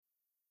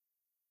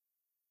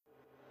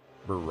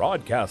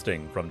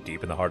Broadcasting from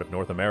deep in the heart of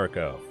North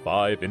America,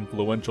 5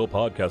 influential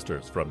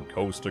podcasters from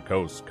coast to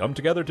coast come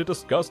together to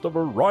discuss a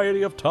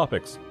variety of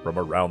topics from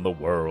around the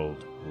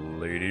world.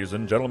 Ladies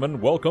and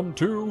gentlemen, welcome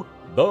to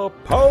the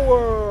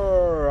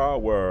Power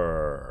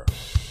Hour!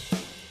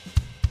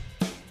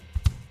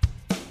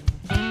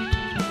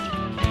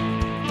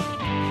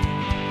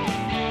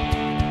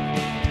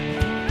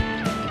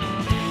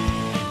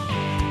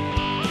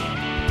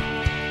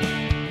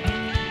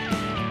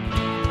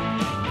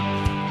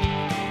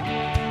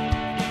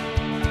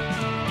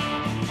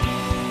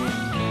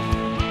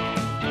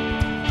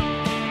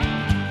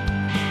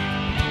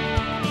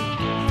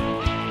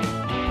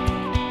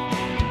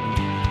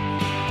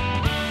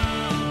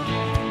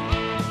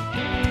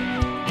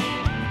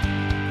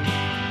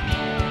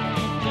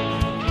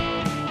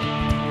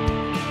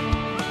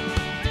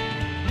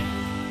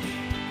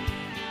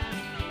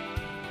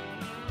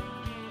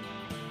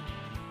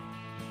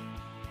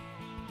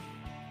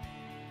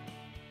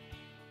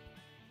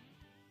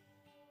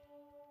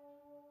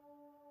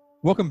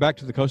 Welcome back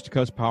to the Coast to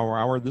Coast Power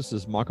Hour. This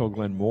is Michael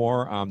Glenn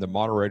Moore. I'm the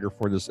moderator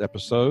for this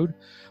episode.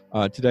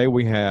 Today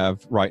we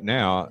have, right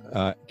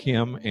now,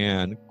 Kim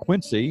and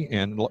Quincy,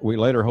 and we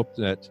later hope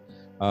that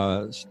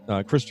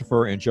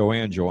Christopher and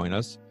Joanne join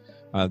us.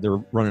 They're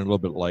running a little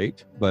bit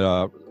late,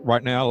 but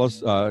right now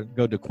let's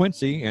go to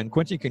Quincy. And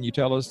Quincy, can you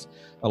tell us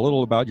a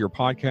little about your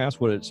podcast,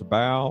 what it's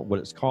about, what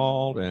it's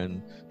called,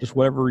 and just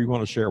whatever you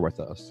want to share with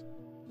us?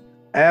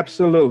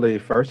 Absolutely.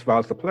 First of all,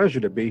 it's a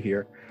pleasure to be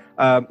here.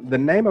 The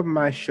name of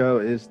my show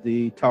is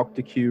the Talk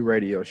to Q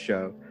radio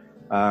show.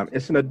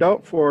 It's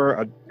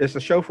a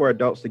show for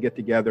adults to get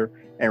together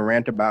and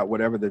rant about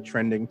whatever the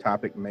trending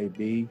topic may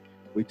be.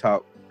 We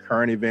talk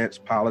current events,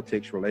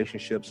 politics,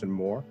 relationships, and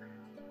more.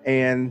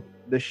 And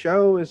the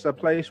show is a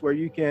place where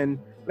you can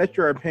let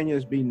your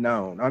opinions be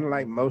known.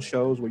 Unlike most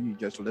shows where you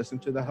just listen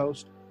to the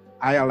host,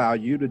 I allow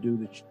you to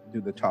do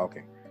the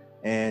talking.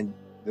 And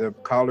the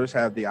callers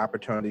have the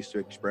opportunities to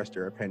express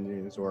their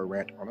opinions or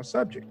rant on a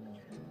subject,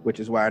 which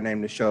is why I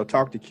named the show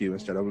Talk to Q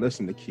instead of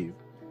Listen to Q.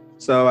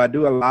 So I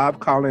do a live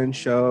call-in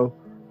show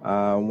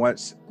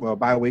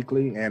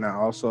bi-weekly, and I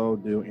also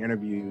do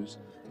interviews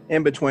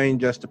in between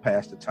just to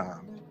pass the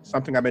time.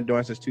 Something I've been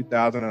doing since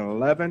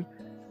 2011.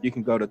 You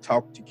can go to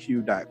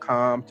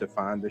talktoq.com to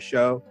find the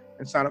show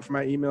and sign up for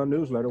my email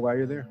newsletter while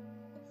you're there.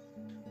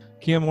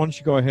 Kim, why don't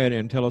you go ahead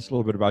and tell us a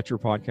little bit about your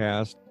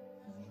podcast?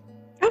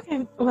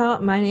 Okay.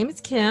 Well, my name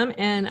is Kim,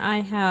 and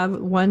I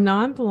have One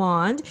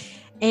Non-Blonde,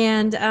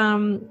 and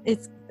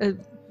it's a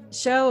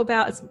show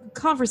about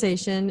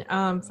conversation,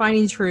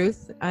 finding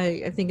truth.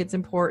 I think it's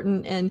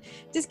important, and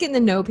just getting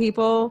to know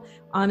people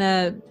on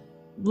a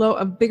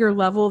bigger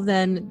level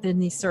than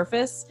the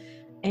surface.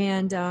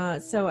 And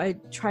so I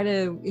try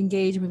to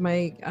engage with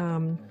my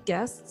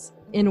guests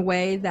in a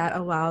way that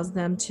allows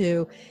them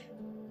to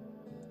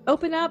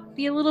open up,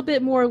 be a little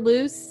bit more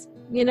loose.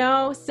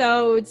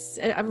 So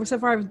so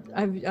far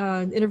I've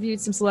interviewed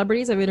some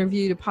celebrities. I've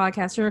interviewed a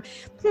podcaster,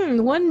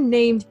 one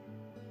named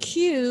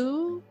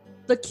Q,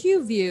 the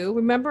Q View.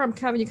 Remember, I'm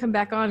having you come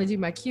back on and do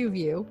my Q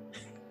View.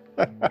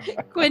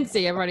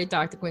 Quincy, I've already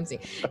talked to Quincy.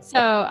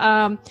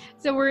 So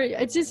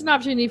it's just an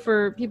opportunity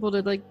for people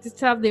to just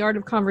have the art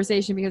of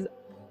conversation, because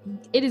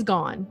it is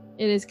gone.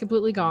 It is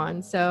completely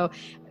gone. So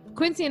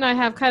Quincy and I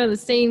have kind of the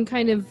same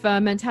kind of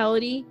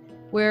mentality,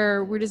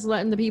 where we're just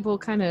letting the people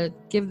kind of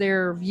give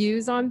their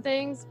views on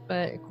things.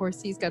 But of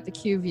course, he's got the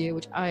Q View,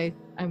 which I'd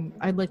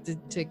like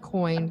to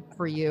coin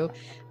for you.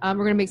 We're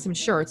going to make some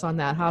shirts on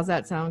that. How's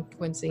that sound,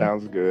 Quincy?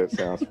 Sounds good.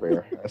 Sounds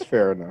fair. That's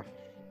fair enough.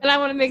 And I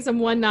want to make some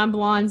One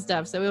Non-Blonde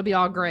stuff, so it'll be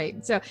all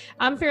great. So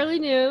I'm fairly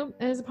new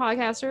as a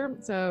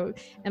podcaster,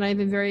 and I've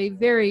been very,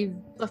 very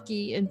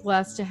lucky and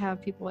blessed to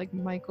have people like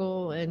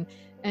Michael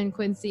and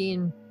Quincy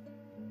and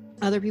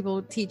other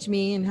people teach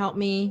me and help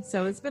me.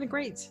 So it's been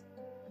great.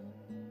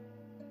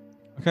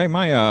 Okay,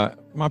 my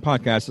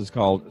podcast is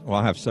called,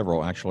 I have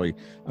several actually,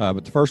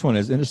 but the first one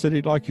is In a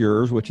City Like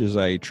Yours, which is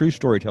a true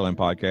storytelling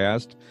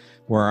podcast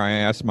where I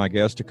ask my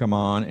guests to come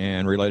on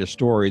and relate a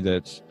story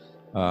that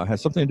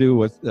has something to do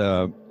with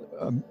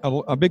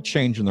a big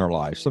change in their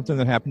life, something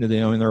that happened to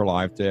them in their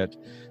life that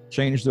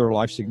changed their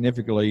life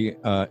significantly,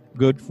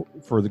 good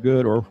for the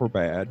good or for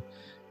bad.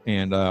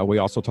 And we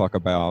also talk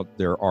about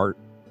their art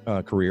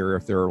career,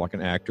 if they're like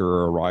an actor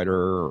or a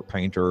writer or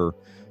painter,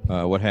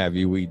 what have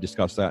you. We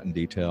discuss that in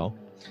detail.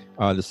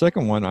 The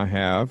second one I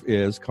have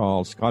is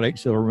called Scott H.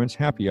 Silverman's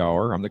Happy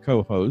Hour. I'm the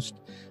co-host.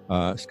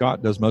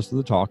 Scott does most of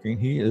the talking.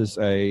 He is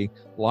a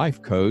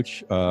life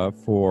coach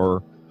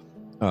for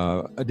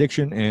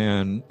addiction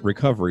and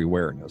recovery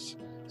awareness.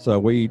 So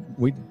we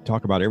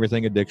talk about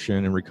everything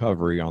addiction and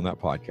recovery on that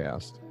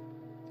podcast.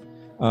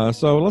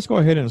 So let's go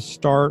ahead and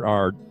start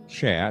our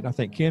chat. I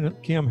think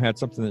Kim had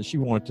something that she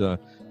wanted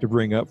to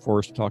bring up for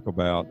us to talk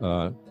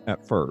about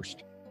at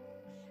first.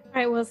 All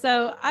right. Well,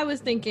 so I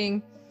was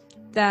thinking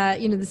that,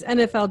 this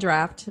NFL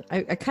draft,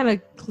 I kind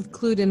of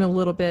clued in a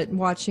little bit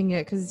watching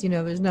it because,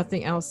 there's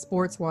nothing else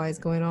sports-wise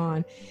going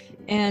on.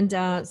 And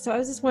so I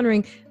was just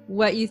wondering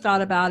what you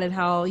thought about it,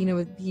 how,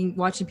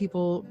 watching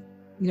people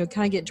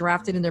kind of get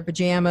drafted in their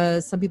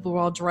pajamas. Some people were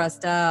all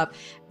dressed up.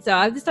 So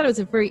I just thought it was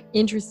a very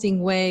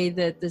interesting way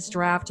that this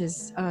draft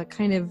is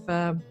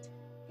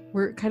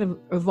we're kind of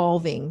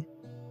evolving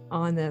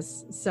on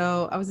this.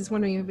 So I was just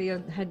wondering if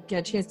you had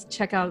a chance to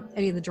check out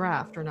any of the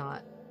draft or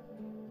not.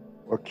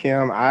 Well,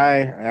 Kim,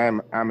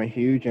 I'm a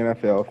huge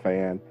NFL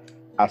fan.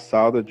 I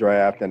saw the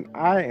draft and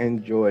I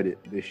enjoyed it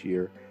this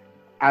year.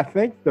 I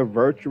think the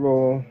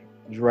virtual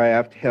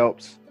draft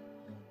helps.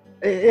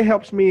 It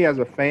helps me as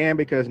a fan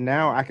because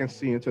now I can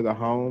see into the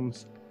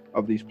homes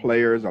of these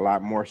players a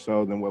lot more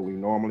so than what we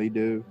normally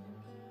do,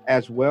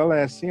 as well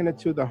as seeing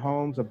into the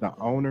homes of the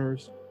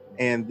owners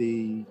and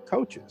the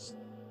coaches.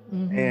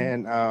 Mm-hmm.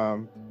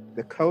 And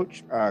the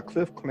coach,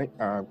 Cliff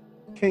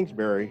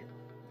Kingsbury,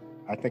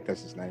 I think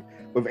that's his name,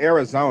 with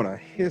Arizona,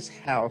 his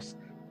house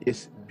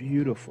is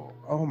beautiful.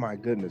 Oh my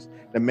goodness.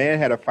 The man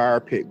had a fire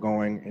pit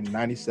going in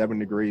 97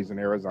 degrees in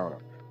Arizona.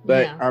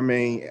 But Yeah. I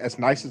mean, as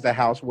nice as the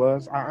house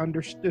was, I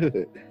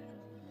understood.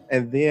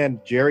 And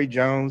then Jerry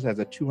Jones has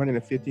a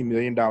 $250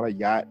 million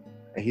yacht,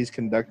 and he's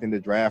conducting the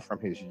draft from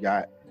his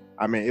yacht.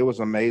 I mean, it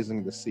was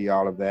amazing to see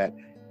all of that.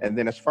 And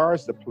then as far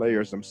as the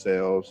players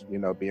themselves,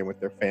 being with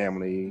their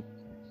family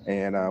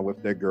and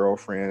with their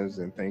girlfriends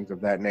and things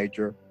of that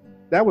nature,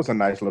 that was a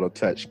nice little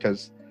touch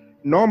because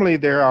normally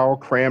they're all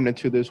crammed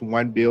into this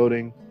one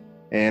building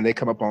and they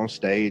come up on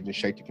stage and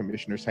shake the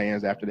commissioner's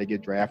hands after they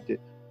get drafted.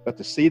 But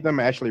to see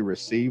them actually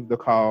receive the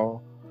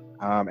call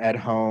at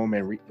home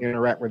and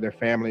interact with their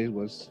families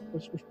was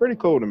pretty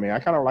cool to me. I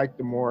kind of liked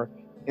the more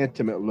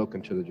intimate look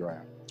into the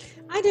draft.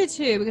 I did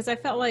too, because I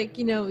felt like,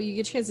 you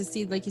get a chance to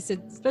see, like you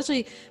said,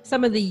 especially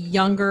some of the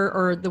younger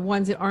or the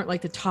ones that aren't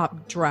like the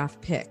top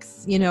draft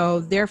picks,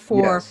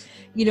 therefore,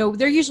 Yes.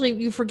 they're usually,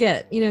 you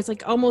forget, it's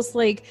like almost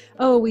like,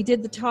 oh, we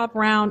did the top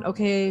round.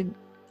 Okay.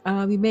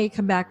 We may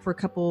come back for a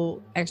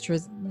couple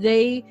extras.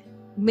 They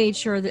made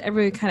sure that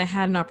everybody kind of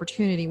had an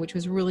opportunity, which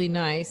was really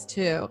nice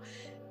too.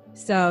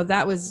 So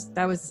that was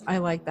I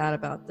like that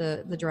about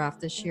the draft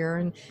this year.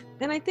 And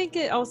I think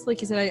it also,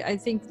 like you said, I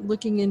think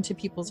looking into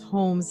people's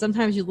homes,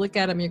 sometimes you look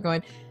at them, you're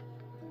going,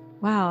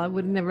 wow, I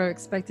would have never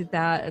expected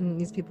that in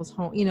these people's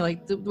home,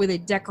 like the way they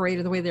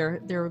decorated, the way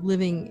their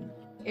living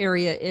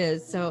area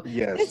is. So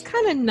Yes. it's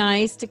kind of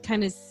nice to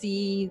kind of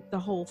see the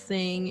whole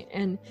thing,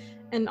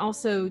 and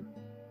also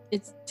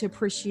it's to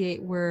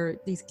appreciate where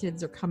these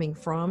kids are coming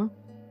from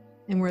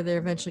and where they're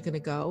eventually going to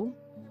go,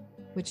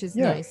 which is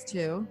Yeah. nice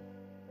too.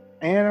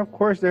 And of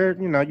course,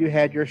 you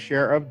had your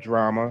share of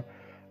drama.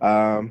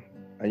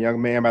 A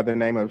young man by the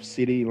name of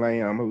CeeDee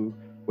Lamb, who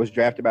was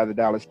drafted by the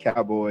Dallas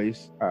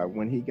Cowboys.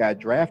 When he got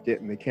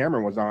drafted and the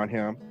camera was on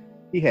him,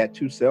 he had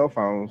 2 cell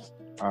phones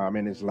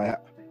in his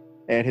lap.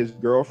 And his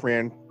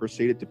girlfriend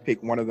proceeded to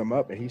pick one of them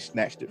up, and he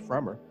snatched it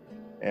from her.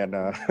 And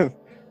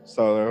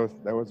so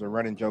there was a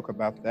running joke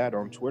about that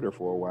on Twitter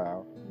for a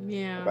while,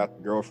 Yeah. about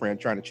the girlfriend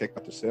trying to check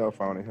out the cell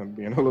phone and him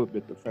being a little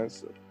bit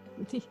defensive.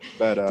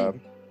 But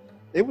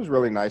it was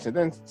really nice. And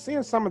then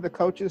seeing some of the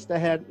coaches that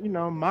had,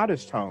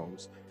 modest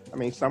homes. I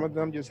mean, some of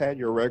them just had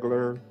your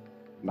regular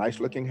nice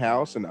looking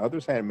house and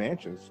others had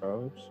mansions.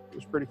 So it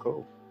was pretty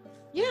cool.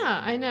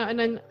 Yeah, I know.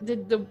 And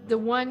then the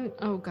one,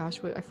 oh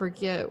gosh, I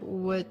forget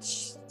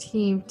which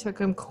team took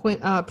him.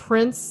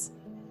 Prince,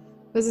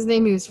 what's his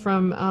name? He was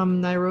from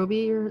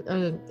Nairobi,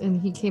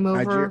 and he came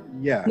over.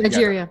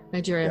 Nigeria.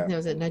 Yeah. That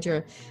was it.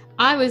 Nigeria.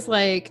 I was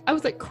like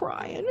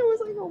crying. I was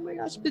like, oh my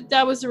gosh. But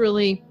that was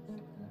really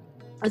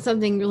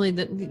something really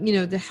that,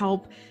 to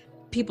help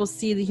people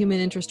see the human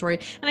interest story.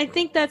 And I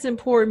think that's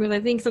important because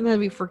I think sometimes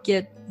we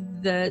forget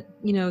that,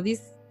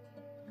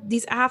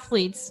 these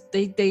athletes,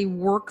 they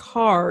work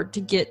hard to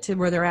get to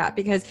where they're at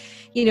because,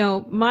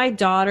 my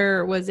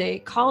daughter was a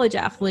college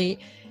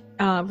athlete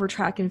for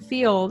track and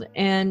field.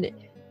 And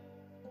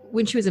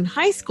when she was in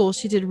high school,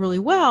 she did really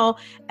well.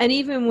 And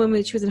even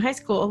when she was in high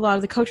school, a lot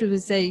of the coaches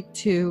would say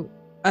to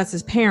us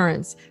as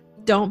parents,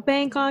 don't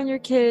bank on your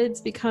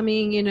kids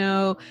becoming,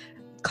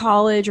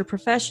 college or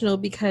professional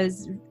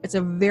because it's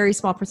a very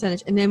small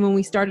percentage. And then when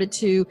we started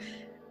to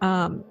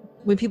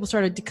when people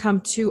started to come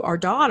to our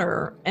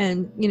daughter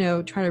and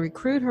try to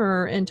recruit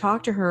her and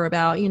talk to her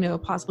about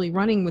possibly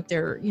running with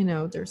their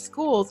their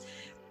schools,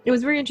 it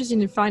was very interesting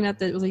to find out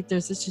that it was like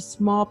there's such a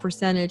small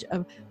percentage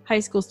of high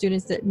school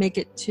students that make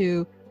it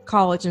to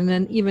college, and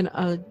then even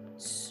a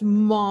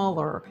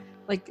smaller,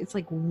 like it's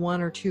like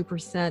 1 or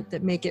 2%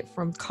 that make it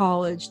from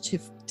college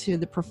to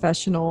the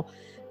professional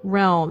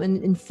realm.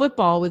 And in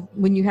football,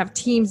 when you have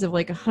teams of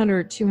like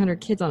 100, 200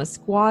 kids on a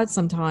squad,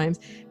 sometimes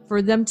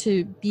for them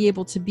to be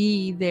able to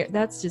be there,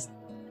 that's just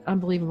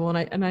unbelievable.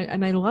 And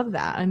I love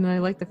that. And I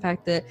like the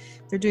fact that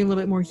they're doing a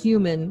little bit more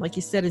human, like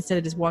you said, instead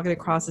of just walking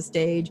across the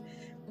stage,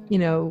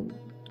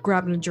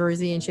 grabbing a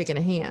jersey and shaking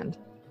a hand.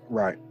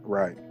 Right.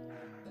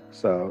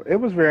 So it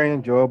was very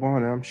enjoyable,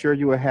 and I'm sure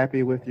you were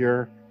happy with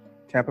your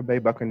Tampa Bay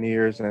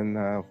Buccaneers and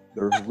the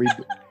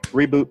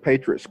reboot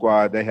Patriot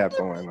squad they have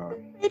going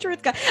on.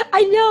 Patriots guy.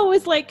 I know,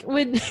 it's like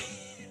when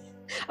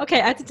okay,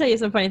 I have to tell you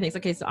some funny things.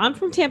 Okay, so I'm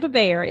from Tampa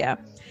Bay area,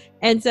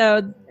 And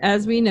so,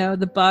 as we know,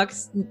 the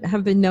Bucks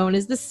have been known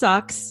as the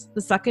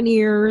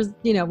Succaneers.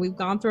 You know, we've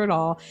gone through it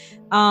all.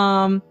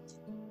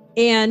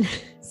 And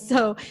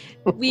so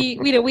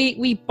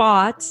we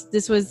bought,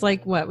 this was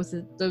like, what was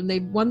it? They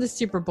won the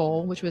Super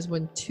Bowl, which was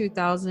when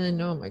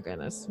 2000, oh my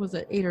goodness, was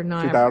it 8 or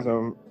 9?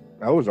 2000.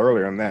 That was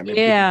earlier than that. Maybe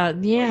Yeah,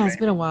 it's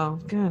been a while.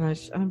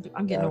 Gosh, I'm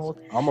getting old.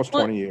 Almost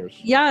 20 years.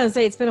 Yeah, I was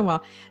say it's been a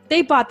while.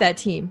 They bought that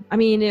team. I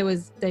mean,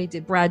 they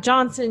did Brad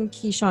Johnson,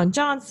 Keyshawn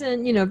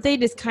Johnson. You know, they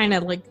just kind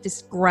of like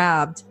just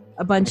grabbed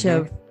a bunch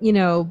of, you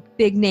know,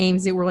 big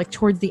names that were like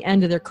towards the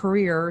end of their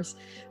careers.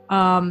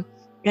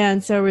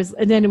 And so it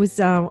was,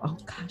 oh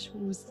gosh,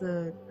 what was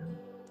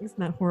it's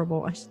not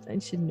horrible. I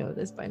should know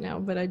this by now,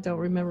 but I don't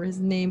remember his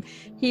name.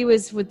 He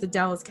was with the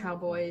Dallas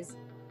Cowboys.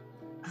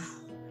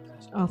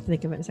 I'll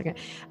think of it in a second.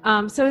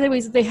 So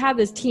anyways, they had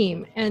this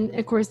team, and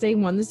of course they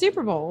won the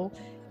Super Bowl,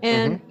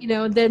 and you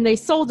know, then they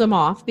sold them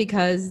off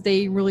because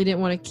they really didn't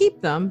want to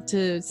keep them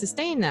to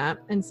sustain that.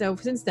 And so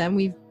since then,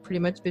 we've pretty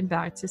much been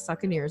back to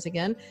Succaneers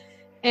again.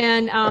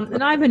 And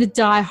and I've been a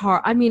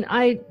diehard. I mean,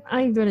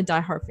 I've been a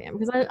diehard fan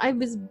because I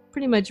was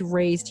pretty much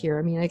raised here.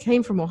 I mean, I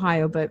came from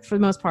Ohio, but for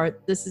the most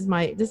part, this is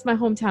my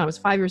hometown. I was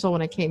 5 years old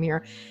when I came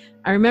here.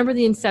 I remember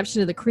the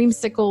inception of the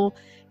creamsicle,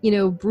 you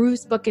know,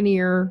 Bruce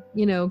Buccaneer,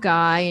 you know,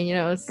 guy, and you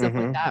know, stuff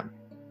like that.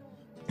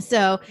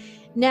 So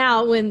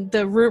now, when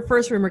the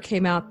first rumor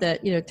came out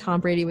that, you know, Tom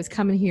Brady was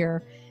coming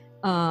here,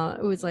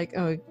 it was like,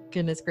 oh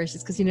goodness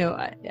gracious, because, you know,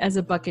 as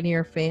a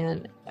Buccaneer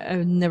fan,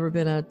 I've never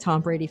been a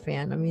Tom Brady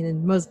fan. I mean,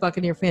 and most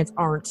Buccaneer fans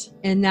aren't.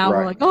 And now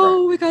we're like,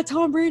 oh, we got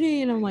Tom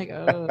Brady, and I'm like,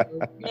 oh,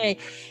 okay.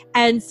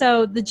 And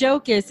so the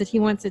joke is that he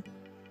wants it.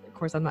 Of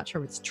course, I'm not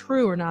sure if it's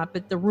true or not,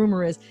 but the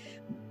rumor is,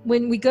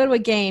 when we go to a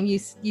game,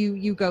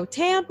 you go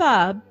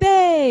Tampa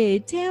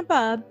Bay,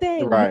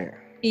 Right.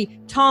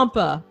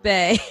 Tampa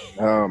Bay.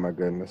 Oh my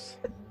goodness.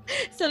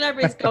 So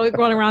everybody's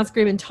going around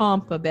screaming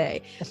Tampa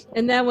Bay.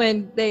 And then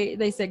when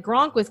they said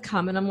Gronk was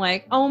coming, I'm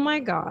like, oh my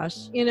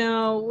gosh, you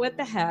know, what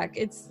the heck?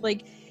 It's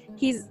like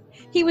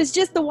he was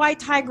just the white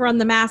tiger on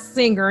The Masked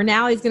Singer.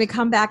 Now he's going to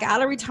come back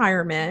out of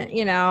retirement,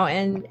 you know,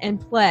 and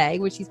play,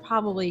 which he's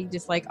probably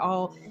just like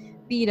all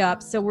beat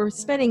up. So we're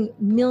spending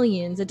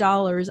millions of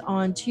dollars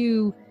on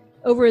two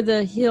over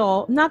the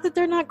hill. Not that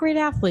they're not great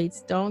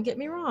athletes, don't get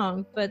me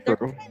wrong, but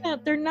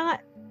they're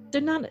not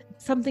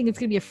something that's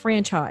going to be a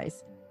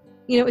franchise.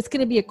 You know, it's going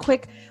to be a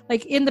quick,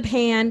 like, in the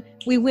pan.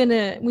 We win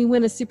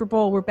a Super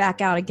Bowl, we're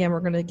back out again. We're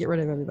going to get rid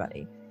of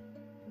everybody,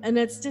 and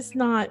that's just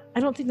not.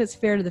 I don't think that's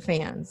fair to the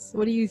fans.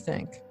 What do you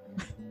think?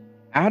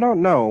 I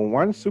don't know.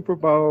 One Super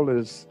Bowl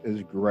is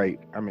great.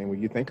 I mean,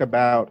 when you think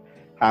about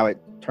how it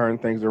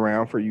turned things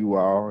around for you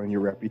all and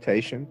your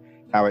reputation,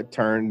 how it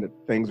turned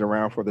things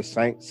around for the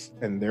Saints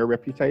and their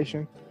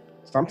reputation,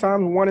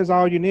 sometimes one is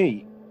all you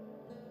need.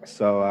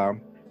 So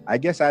I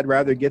guess I'd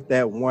rather get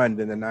that one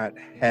than to not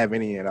have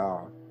any at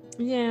all.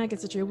 Yeah, I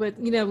guess it's true. But,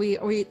 you know,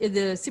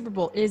 the Super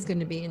Bowl is going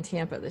to be in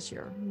Tampa this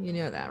year. You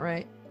know that,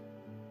 right?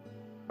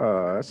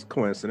 That's a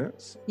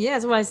coincidence. Yeah,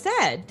 that's what I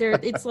said.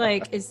 It's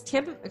like, it's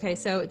Tampa. Okay,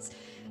 so it's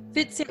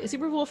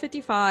Super Bowl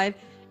 55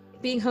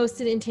 being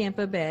hosted in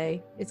Tampa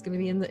Bay. It's going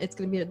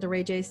to be at the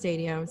Ray J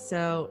Stadium.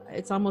 So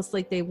it's almost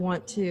like they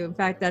want to. In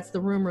fact, that's the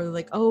rumor. They're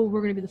like, oh,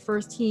 we're going to be the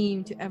first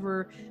team to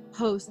ever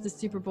host the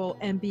Super Bowl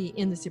and be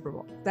in the Super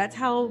Bowl. That's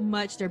how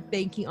much they're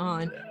banking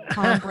on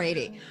Tom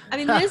Brady. I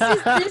mean,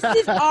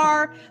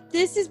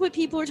 this is what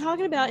people are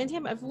talking about in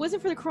Tampa. If it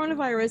wasn't for the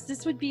coronavirus,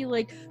 this would be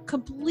like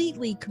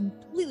completely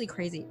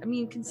crazy. I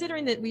mean,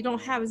 considering that we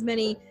don't have as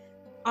many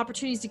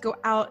opportunities to go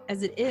out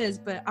as it is,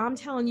 but I'm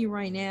telling you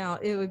right now,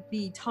 it would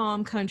be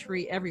Tom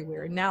country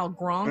everywhere. Now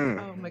Gronk,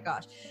 oh my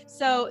gosh.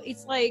 So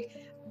it's like,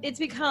 it's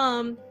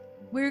become,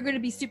 we're going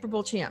to be Super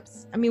Bowl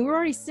champs. I mean, we're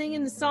already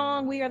singing the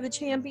song, we are the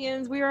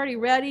champions, we're already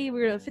ready,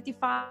 we're at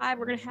 55,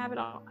 we're going to have it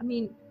all. I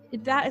mean,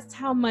 that is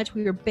how much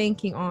we are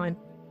banking on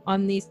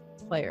these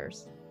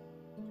players.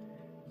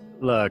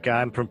 Look,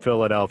 I'm from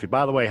Philadelphia.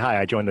 By the way,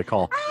 hi, I joined the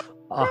call.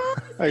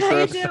 Hey, how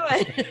you Chris.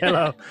 doing?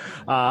 Hello,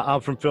 I'm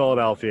from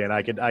Philadelphia, and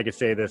I could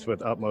say this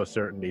with utmost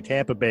certainty: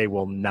 Tampa Bay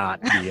will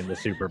not be in the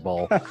Super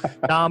Bowl.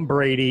 Tom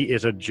Brady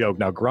is a joke.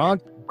 Now,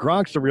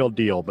 Gronk's the real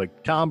deal,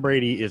 but Tom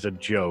Brady is a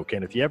joke.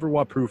 And if you ever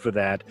want proof of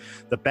that,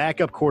 the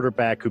backup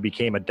quarterback who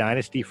became a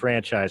dynasty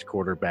franchise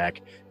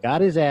quarterback got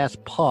his ass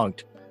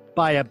punked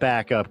by a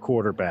backup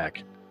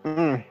quarterback.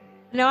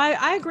 No,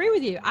 I agree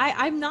with you.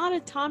 I'm not a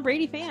Tom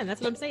Brady fan.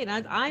 That's what I'm saying.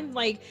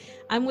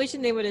 I'm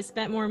wishing they would have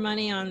spent more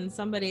money on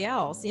somebody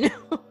else, you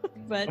know.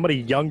 But somebody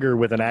younger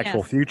with an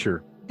actual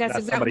future. That's not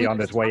exactly somebody what on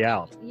we're his way talking-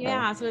 out.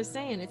 Yeah, that's what I was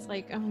saying. It's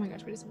like, oh my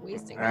gosh, we're just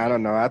wasting money. I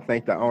don't know. I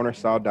think the owner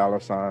saw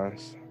dollar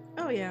signs.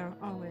 Oh yeah,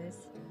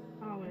 always.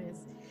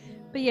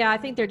 But yeah, I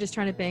think they're just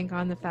trying to bank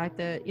on the fact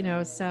that, you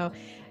know, so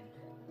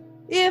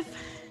if,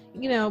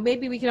 you know,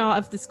 maybe we can all,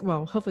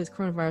 hopefully this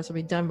coronavirus will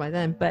be done by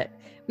then, but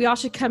we all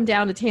should come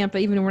down to Tampa,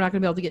 even if we're not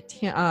going to be able to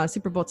get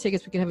Super Bowl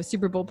tickets. We can have a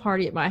Super Bowl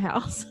party at my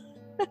house.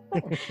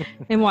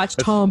 and watch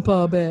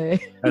Tampa Bay.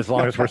 As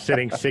long as we're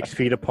sitting 6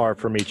 feet apart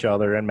from each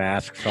other and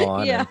masks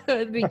on. Yeah,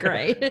 it'd be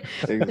great.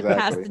 Pass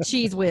Exactly. the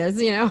cheese whiz,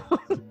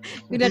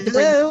 We'd have to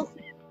bring. Hello.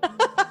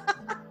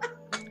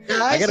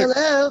 Guys,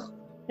 hello.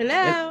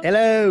 Hello.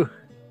 Hello.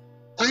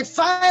 I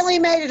finally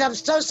made it. I'm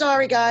so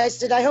sorry,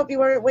 guys. I hope you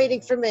weren't waiting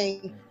for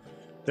me.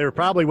 They were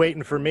probably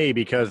waiting for me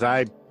because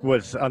I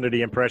was under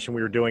the impression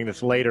we were doing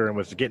this later and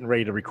was getting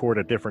ready to record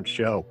a different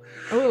show.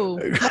 Oh.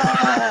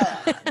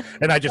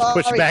 And I just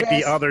pushed Sorry, back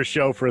Chris. the other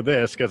show for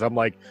this because I'm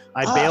like,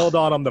 I bailed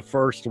on them the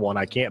first one.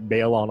 I can't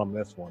bail on them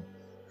this one.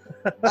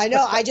 I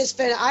know. I just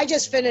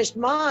finished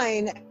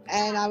mine,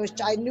 and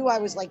I knew I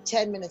was like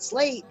 10 minutes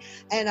late,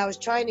 and I was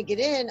trying to get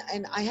in,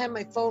 and I had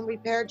my phone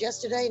repaired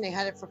yesterday, and they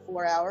had it for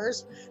 4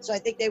 hours. So I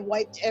think they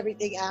wiped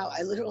everything out.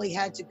 I literally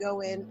had to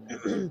go in.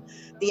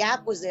 The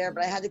app was there,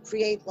 but I had to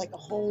create like a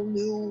whole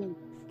new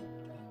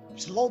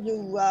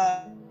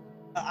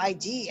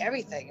ID,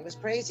 everything. It was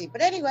crazy.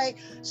 But anyway,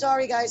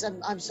 sorry guys.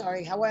 I'm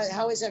sorry.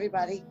 How is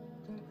everybody?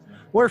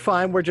 We're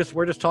fine. We're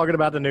just talking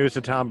about the news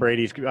that Tom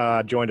Brady's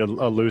joined a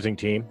losing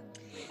team.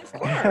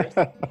 I'm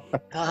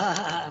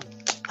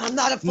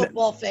not a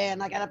football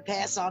fan. I gotta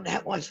pass on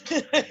that one.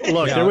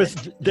 Look, Yeah,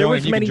 there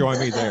was you many can join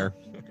me there.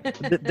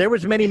 there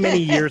was many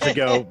years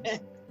ago.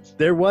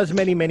 There was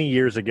many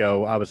years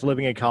ago. I was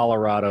living in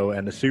Colorado,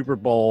 and the Super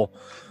Bowl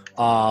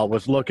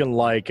was looking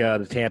like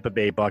the Tampa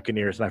Bay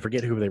Buccaneers, and I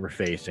forget who they were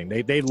facing.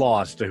 They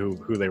lost to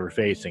who they were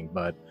facing,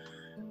 but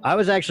I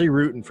was actually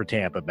rooting for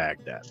Tampa back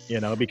then,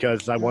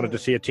 because I wanted to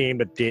see a team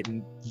that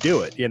didn't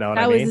do it. You know what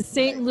I mean?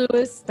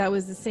 That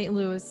was the St.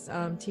 Louis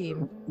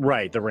team.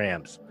 Right, the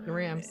Rams. The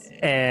Rams.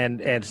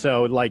 And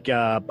so like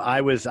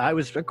I was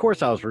of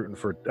course I was rooting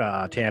for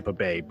Tampa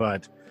Bay,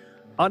 but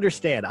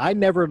understand I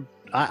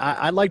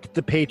liked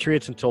the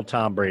Patriots until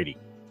Tom Brady.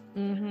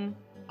 Mm-hmm.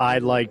 I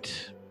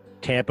liked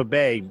Tampa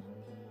Bay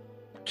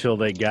till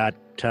they got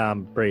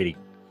Tom Brady.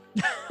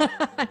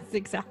 That's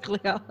exactly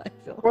how I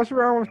feel. What's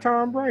wrong with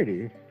Tom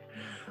Brady?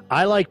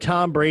 I like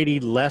Tom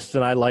Brady less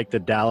than I like the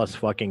Dallas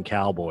fucking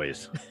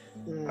Cowboys.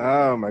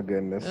 Oh my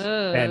goodness!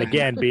 And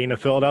again, being a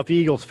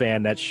Philadelphia Eagles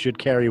fan, that should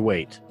carry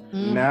weight.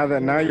 Now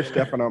you're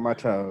stepping on my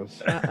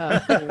toes.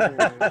 I'm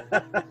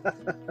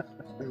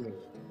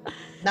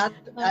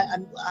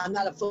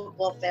not a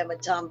football fan,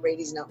 but Tom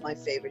Brady's not my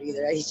favorite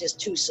either. He's just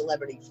too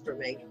celebrity for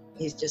me.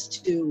 He's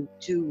just too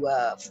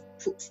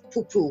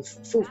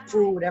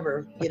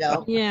whatever,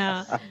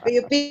 Yeah.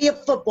 Be a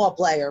football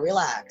player.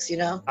 Relax,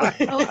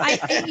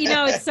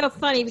 It's so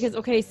funny because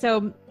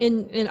so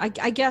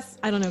I guess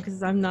I don't know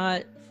because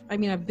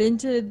I've been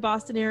to the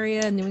Boston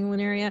area and New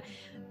England area,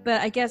 but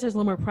I guess there's a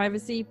little more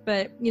privacy.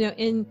 But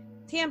in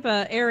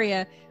Tampa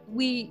area,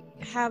 we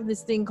have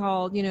this thing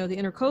called the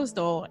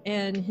Intercoastal,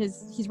 and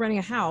he's renting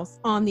a house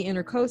on the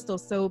Intercoastal,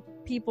 so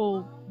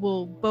people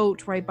will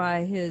boat right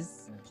by his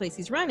place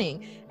he's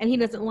renting, and he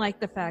doesn't like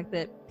the fact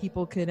that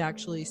people could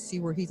actually see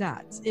where he's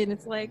at. And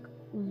it's like,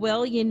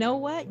 well, you know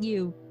what?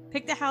 You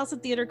picked a house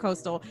at the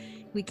Intercoastal.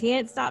 We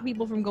can't stop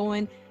people from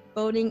going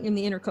boating in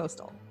the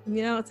Intercoastal.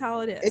 It's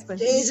how it is.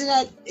 But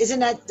isn't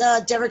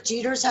that Derek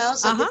Jeter's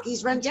house? I think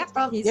he's renting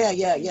from. He's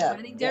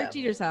renting Derek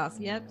Jeter's house.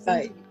 Yep.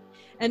 Right.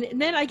 And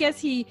then I guess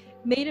he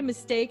made a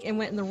mistake and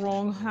went in the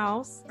wrong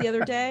house the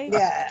other day.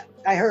 Yeah,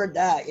 I heard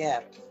that. Yeah.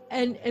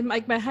 And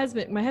like my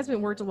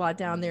husband worked a lot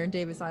down there in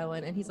Davis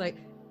Island, and he's like,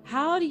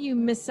 how do you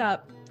miss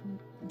up?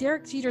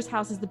 Derek Jeter's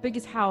house is the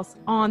biggest house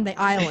on the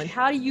island.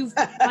 How do you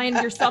find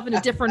yourself in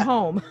a different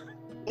home?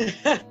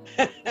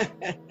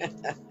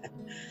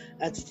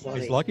 That's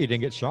funny. He's lucky he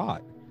didn't get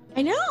shot.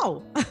 I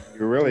know. It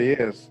really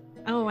is.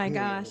 Oh my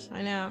gosh,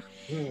 I know.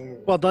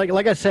 Well,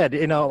 like I said,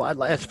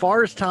 as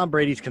far as Tom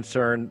Brady's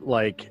concerned,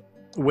 like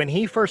when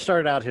he first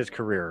started out his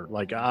career,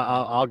 like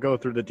I'll go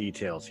through the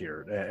details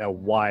here,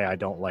 why I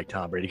don't like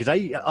Tom Brady.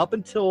 Because up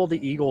until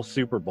the Eagles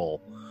Super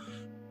Bowl,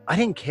 I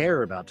didn't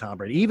care about Tom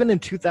Brady. Even in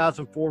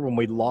 2004, when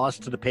we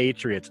lost to the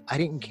Patriots, I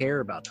didn't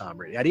care about Tom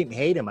Brady. I didn't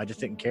hate him. I just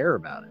didn't care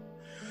about it.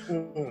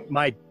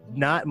 My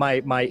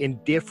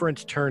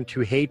indifference turned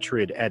to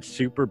hatred at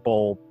Super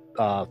Bowl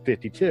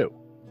 52.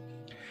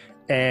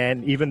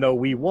 And even though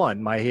we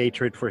won, my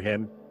hatred for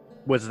him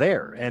was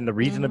there. And the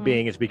reason of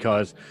being is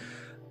because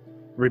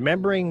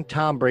remembering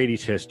Tom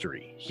Brady's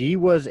history, he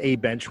was a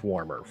bench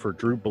warmer for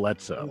Drew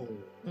Bledsoe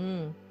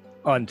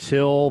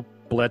until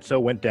Bledsoe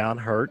went down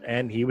hurt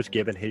and he was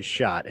given his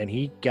shot, and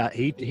he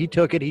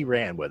took it, he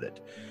ran with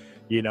it.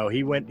 He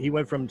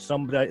went from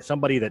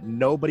somebody that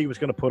nobody was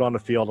going to put on the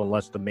field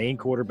unless the main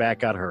quarterback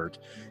got hurt,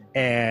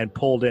 and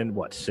pulled in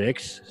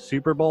 6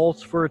 Super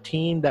Bowls for a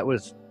team that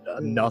was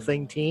a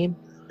nothing team.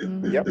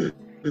 Yep.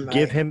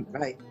 Give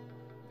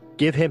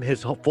him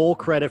his full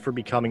credit for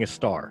becoming a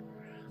star.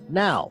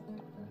 Now,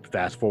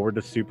 fast forward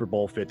to Super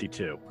Bowl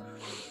 52.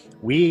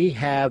 We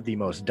have the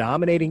most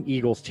dominating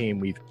Eagles team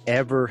we've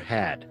ever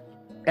had.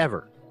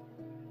 Ever.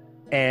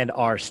 And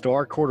our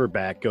star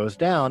quarterback goes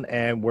down,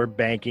 and we're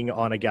banking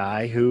on a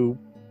guy who,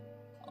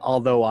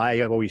 although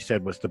I always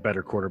said was the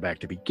better quarterback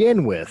to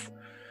begin with,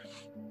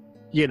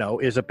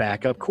 is a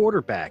backup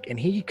quarterback, and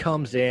he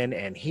comes in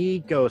and he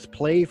goes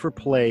play for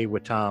play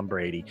with Tom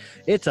Brady.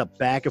 It's a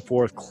back and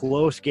forth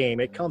close game.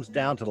 It comes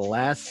down to the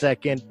last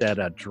second that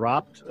a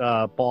dropped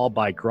ball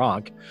by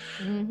Gronk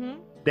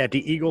that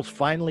the Eagles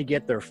finally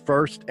get their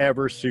first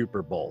ever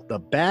Super Bowl. The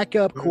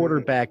backup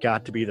quarterback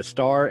got to be the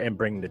star and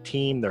bring the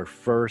team their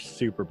first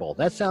Super Bowl.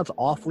 That sounds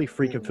awfully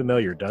freaking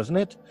familiar, doesn't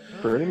it?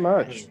 Pretty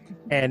much.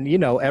 And,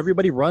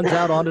 everybody runs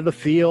out onto the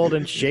field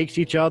and shakes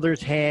each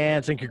other's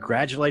hands and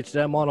congratulates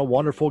them on a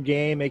wonderful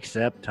game,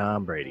 except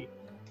Tom Brady.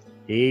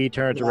 He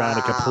turns around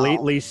and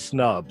completely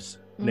snubs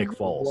Nick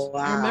Foles. Wow.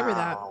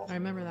 I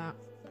remember that.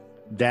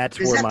 That's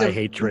Is where that my the-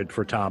 hatred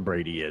for Tom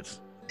Brady is.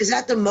 Is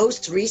that the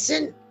most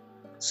recent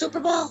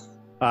Super Bowl?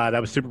 That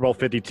was Super Bowl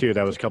 52.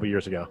 That was a couple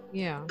years ago.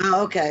 Yeah.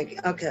 Oh, okay.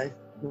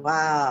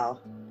 Wow.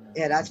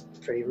 Yeah, that's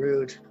pretty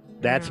rude.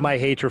 That's Yeah. my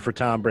hatred for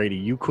Tom Brady.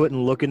 You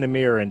couldn't look in the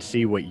mirror and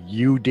see what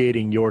you did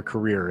in your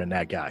career in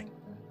that guy.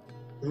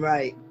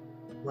 Right.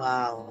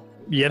 Wow.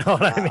 You know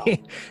what I Wow.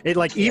 mean?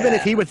 Even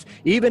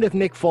if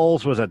Nick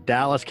Foles was a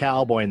Dallas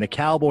Cowboy and the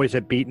Cowboys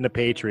had beaten the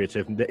Patriots,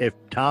 if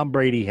Tom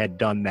Brady had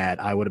done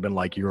that, I would have been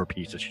like, you're a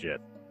piece of shit.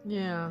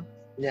 Yeah.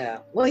 Yeah.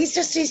 Well, he's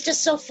just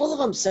so full of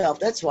himself.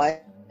 That's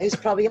why he's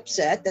probably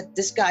upset that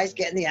this guy's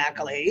getting the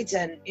accolades,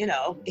 and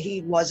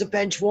he was a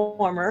bench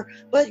warmer.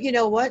 But you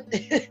know what?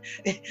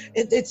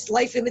 It's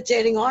life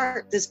imitating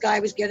art. This guy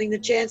was getting the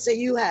chance that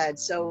you had,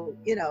 so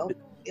get out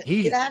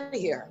of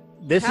here.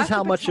 This is Pass the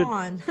how much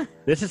baton.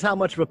 this is how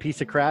much of a piece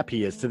of crap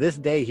he is. To this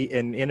day,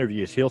 in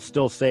interviews, he'll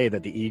still say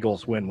that the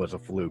Eagles win was a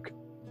fluke.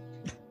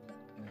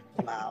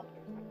 Wow.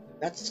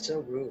 That's so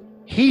rude.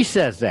 He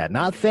says that,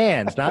 not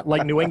fans, not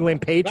like New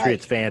England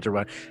Patriots fans or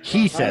what.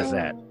 He says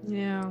that.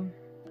 Yeah.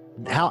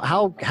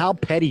 How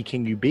petty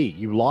can you be?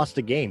 You lost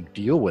a game.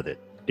 Deal with it.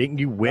 Didn't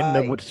you win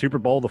the Right. Super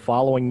Bowl the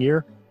following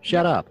year?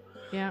 Shut up.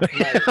 Yeah.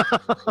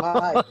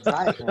 Right.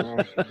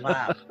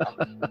 Wow.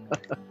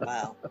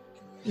 Wow.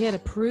 You had to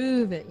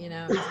prove it,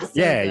 It's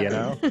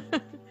Yeah,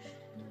 good.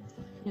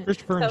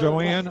 Christopher and So-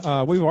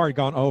 Joanne, we've already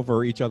gone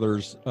over each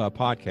other's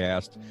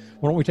podcast.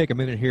 Why don't we take a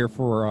minute here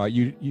for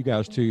you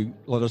guys to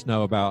let us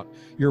know about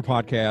your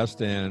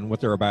podcast and what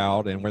they're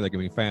about and where they can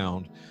be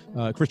found.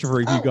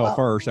 Christopher, if you go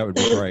first, that would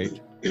be great.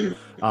 Well,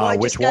 I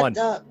Which just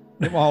got,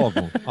 one? All of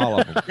them.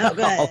 No,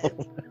 go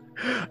ahead.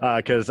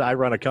 Because I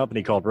run a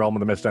company called Realm of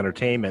the Mist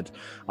Entertainment,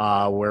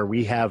 where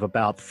we have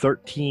about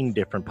 13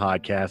 different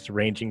podcasts,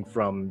 ranging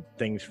from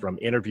things from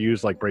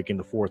interviews like Breaking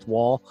the Fourth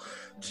Wall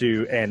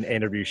and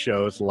interview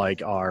shows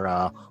like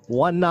our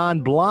One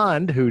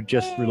Non-Blonde, who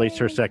just released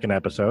her second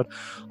episode,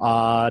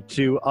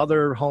 to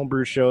other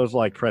homebrew shows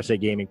like Press A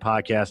Gaming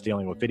Podcast,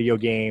 dealing with video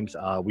games.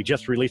 We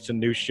just released a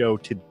new show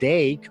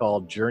today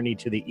called Journey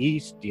to the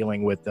East,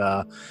 dealing with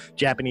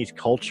Japanese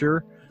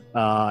culture.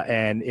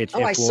 And its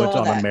I influence saw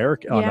on that.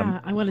 America,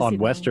 I want to see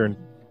on that.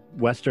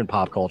 Western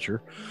pop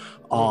culture.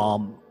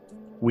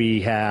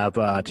 We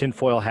have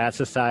Tinfoil Hat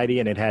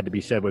Society, and It Had to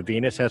Be Said with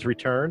Venus has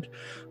returned.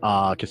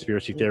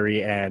 Conspiracy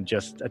theory, and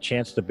just a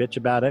chance to bitch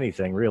about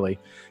anything, really.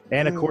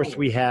 And of course,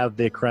 we have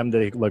the Creme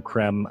de la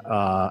Creme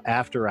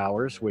After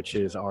Hours, which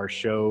is our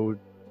show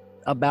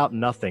about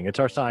nothing. It's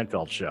our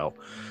Seinfeld show.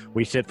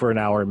 We sit for an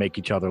hour and make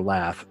each other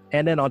laugh.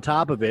 And then on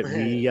top of it,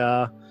 we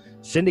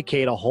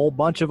syndicate a whole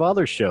bunch of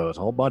other shows, a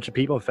whole bunch of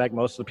people. In fact,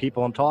 most of the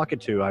people I'm talking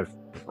to, I've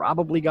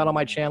probably got on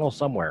my channel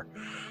somewhere.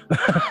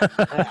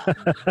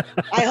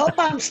 I hope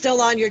I'm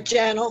still on your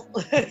channel.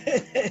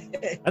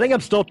 I think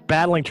I'm still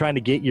battling trying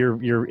to get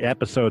your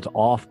episodes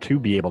off to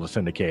be able to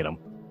syndicate them.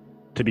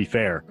 To be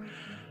fair,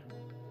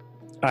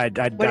 I've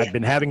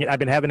been having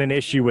an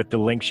issue with the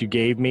links you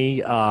gave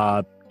me,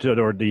 or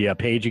the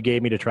page you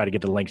gave me to try to get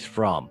the links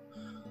from.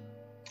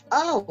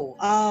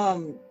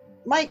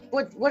 Mike,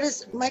 what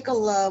is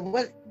Michael?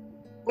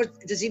 What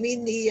does he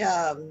mean? The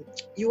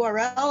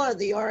URL or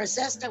the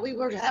RSS that we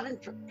were having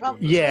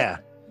problems with?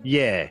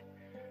 Yeah.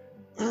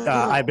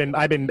 I've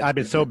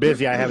been so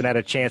busy I haven't had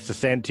a chance to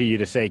send to you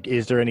to say,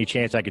 is there any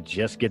chance I could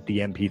just get the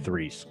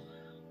MP3s?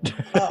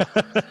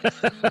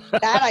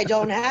 That I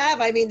don't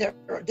have. I mean,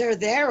 they're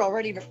there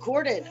already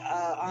recorded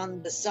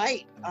on the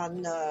site,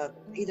 on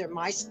either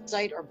my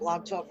site or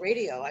Blog Talk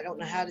Radio. I don't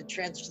know how to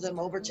transfer them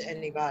over to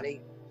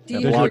anybody.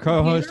 Does your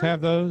co-host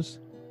have those?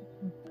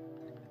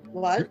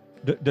 What?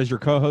 Does your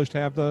co-host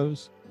have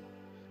those?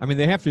 I mean,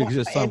 they have to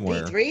exist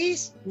somewhere.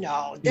 MP3s?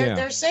 No,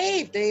 they're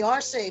saved. They are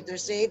saved. They're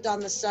saved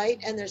on the site,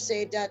 and they're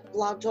saved at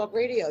Blog Talk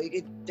Radio. You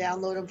could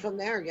download them from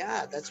there.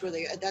 Yeah, that's where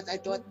I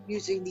thought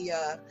using the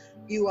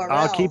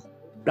URL.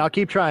 I'll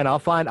keep trying. I'll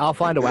find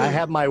a way. I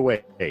have my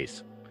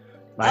ways.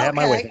 I have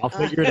my ways. I'll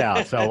figure it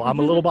out. So I'm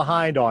a little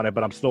behind on it,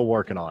 but I'm still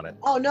working on it.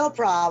 Oh, no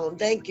problem.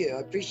 Thank you. I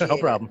appreciate it. No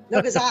problem.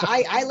 No, because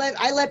I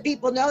let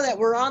people know that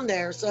we're on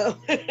there. So.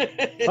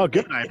 Oh,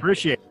 good. I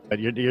appreciate it. But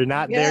you're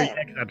not there yet.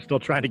 'Cause I'm still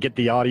trying to get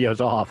the audios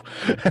off.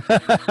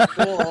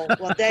 Cool.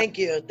 Well, thank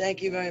you.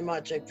 Thank you very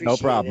much. I appreciate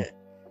it. No problem.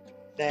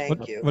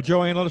 Thank you. Well,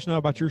 Joanne, let us know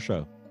about your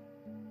show.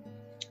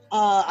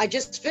 I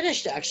just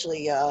finished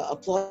actually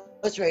applauding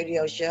Coast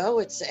radio show.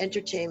 It's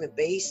entertainment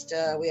based.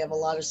 We have a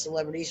lot of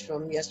celebrities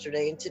from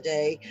yesterday and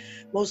today,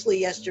 mostly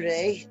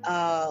yesterday,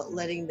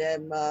 letting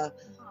them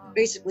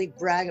basically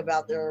brag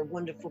about their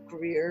wonderful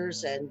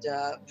careers and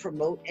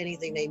promote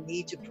anything they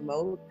need to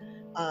promote,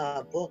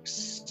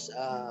 books,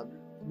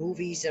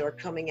 movies that are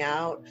coming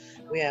out.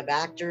 We have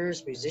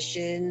actors,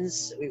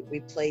 musicians.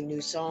 We play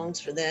new songs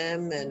for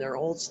them and their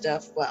old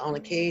stuff on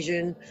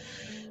occasion.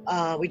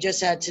 We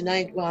just had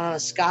tonight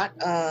Scott.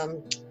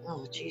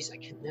 Oh, geez, I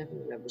can never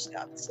remember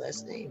Scott's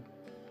last name.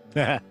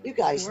 You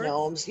guys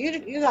know him.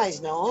 You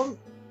guys know him.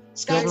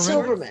 Scott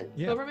Silverman.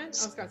 Yeah. Silverman? Oh,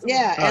 Scott Silverman.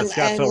 Yeah, Oh, and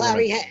Scott Silverman.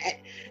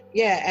 Larry.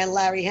 And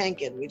Larry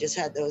Hankin. We just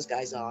had those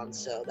guys on,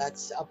 so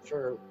that's up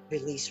for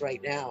release right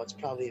now. It's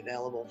probably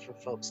available for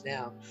folks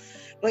now.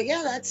 But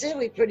yeah, that's it.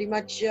 We pretty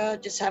much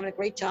just having a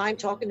great time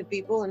talking to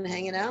people and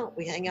hanging out.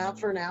 We hang out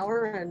for an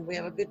hour and we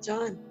have a good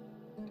time.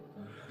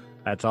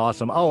 That's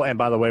awesome. Oh, and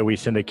by the way, we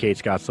syndicate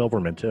Scott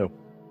Silverman too.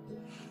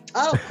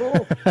 Oh,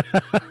 cool.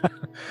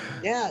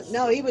 Yeah,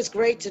 no, he was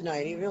great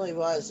tonight. He really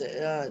was.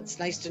 It's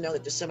nice to know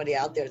that there's somebody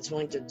out there that's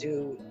willing to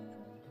do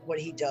what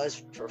he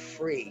does for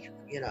free,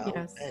 you know.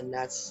 Yes. And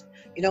that's,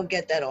 you don't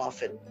get that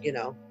often, you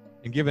know,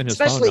 And giving his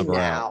phone especially number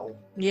now. out.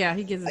 Yeah,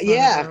 he gives his phone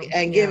Yeah, number.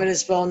 and giving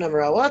his phone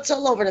number out. Well, it's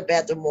all over the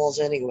bathroom walls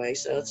anyway,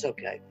 so it's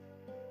okay.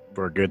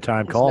 For a good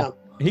time It's call. no-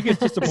 He gets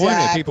disappointed.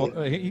 Exactly.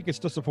 People. He gets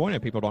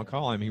disappointed. People don't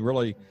call him. He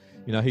really,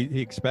 you know, he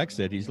expects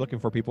it. He's looking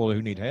for people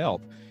who need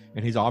help,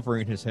 and he's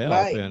offering his help.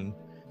 Right. And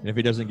if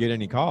he doesn't get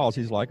any calls,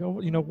 he's like, oh,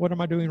 you know, what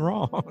am I doing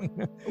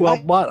wrong? Well,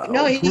 what?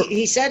 No,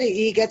 he said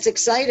he gets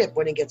excited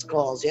when he gets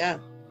calls. Yeah.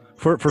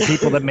 For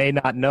people that may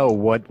not know,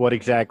 what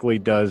exactly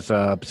does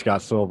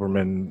Scott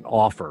Silverman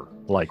offer?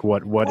 Like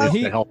what is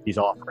he- the help he's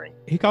offering?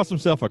 He calls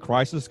himself a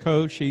crisis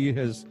coach. He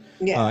has.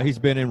 Yeah. He's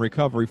been in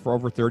recovery for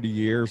over 30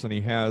 years, and he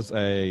has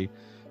a.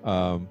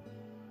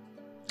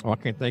 I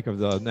can't think of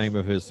the name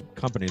of his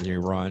company that he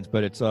runs,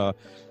 but it's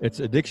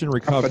addiction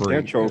recovery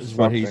Confidential is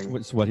what he's something.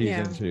 it's what he's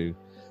Yeah. into,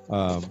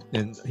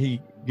 and he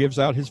gives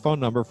out his phone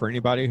number for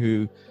anybody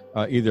who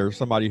either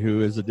somebody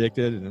who is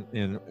addicted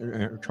and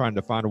trying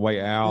to find a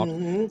way out,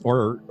 Mhm.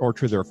 or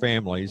to their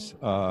families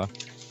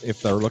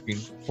if they're looking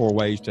for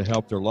ways to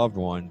help their loved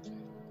one.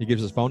 He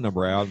gives his phone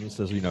number out and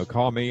says, you know,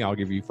 call me. I'll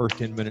give you first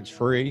 10 minutes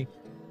free.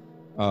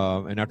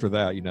 And after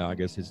that, you know, I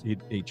guess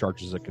he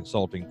charges a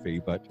consulting fee,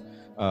 but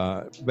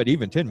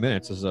even 10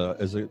 minutes is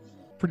a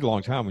pretty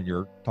long time when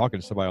you're talking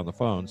to somebody on the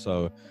phone.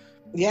 So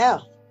Yeah.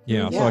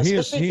 yeah, Yeah, so he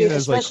especially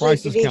is a if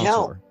crisis you need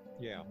help. counselor.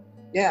 Yeah.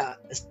 Yeah.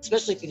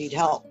 Especially if you need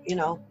help, you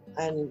know,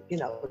 and, you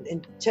know,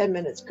 in 10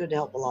 minutes could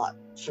help a lot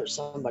for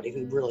somebody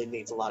who really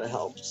needs a lot of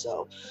help.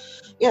 So,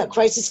 yeah,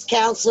 crisis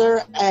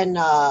counselor and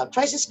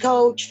crisis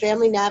coach,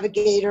 family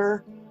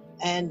navigator,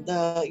 and,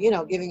 you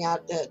know, giving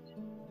out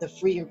the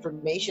free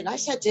information. I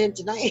said to him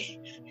tonight,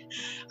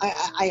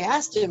 I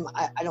asked him,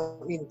 I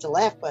don't mean to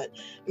laugh, but,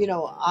 you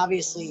know,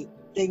 obviously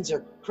things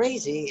are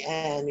crazy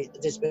and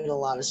there's been a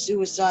lot of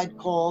suicide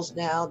calls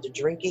now. The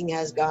drinking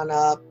has gone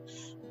up.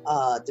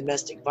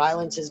 Domestic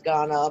violence has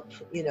gone up,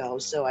 you know.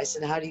 So I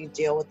said, how do you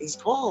deal with these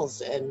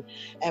calls, and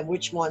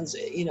which ones,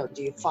 you know,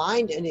 do you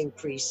find an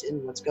increase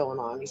in what's going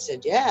on? He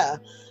said, yeah,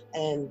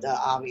 and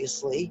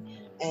obviously.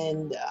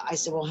 And I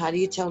said, well, how do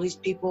you tell these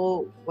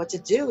people what to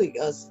do? He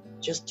goes,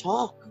 just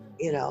talk,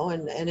 you know.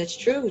 And it's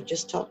true,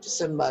 just talk to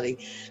somebody,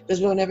 because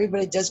when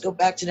everybody does go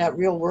back to that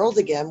real world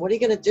again, what are you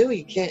going to do?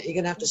 You're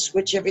going to have to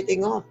switch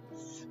everything off.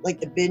 Like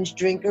the binge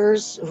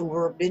drinkers who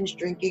were binge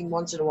drinking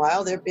once in a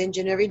while, they're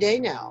binging every day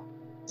now.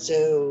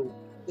 So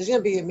there's going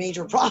to be a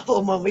major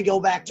problem when we go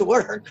back to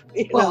work.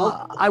 You know?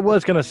 Well, I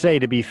was going to say,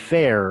 to be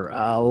fair,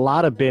 a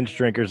lot of binge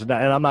drinkers, and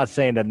I'm not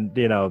saying that,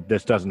 you know,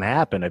 this doesn't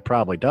happen. It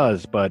probably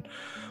does, but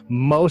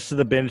most of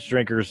the binge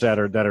drinkers that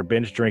are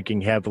binge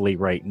drinking heavily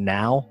right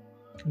now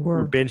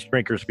were binge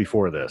drinkers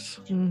before this.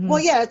 Mhm.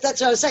 Well, yeah,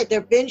 that's what I was saying. They're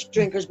binge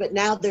drinkers, but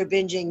now they're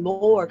binging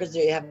more because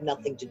they have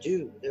nothing to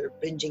do. They're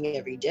binging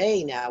every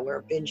day now,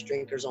 where binge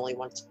drinkers only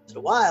once in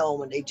a while. And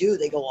when they do,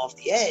 they go off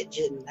the edge,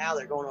 and now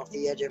they're going off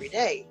the edge every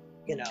day.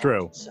 You know.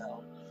 True.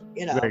 So,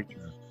 you know, Very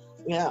true.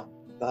 yeah.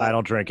 But I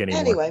don't drink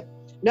anymore. Anyway,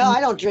 no, I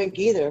don't drink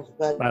either.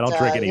 But I don't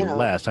drink any you know.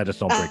 less. I just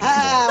don't drink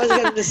I anymore.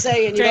 was going to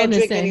say, and you Trying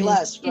don't to drink say, any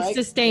less, right? He's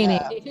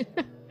sustaining.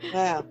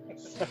 Yeah.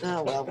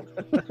 Oh, well.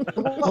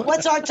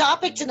 What's our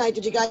topic tonight?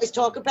 Did you guys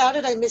talk about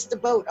it? I missed the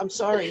boat. I'm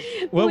sorry.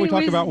 Well, we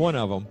talked was- about one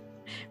of them.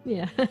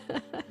 Yeah.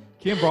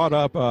 Kim brought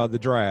up the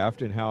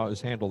draft and how it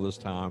was handled this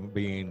time,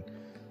 being,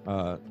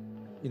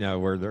 you know,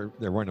 where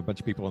there weren't a bunch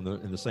of people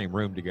in the same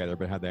room together,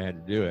 but how they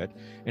had to do it.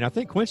 And I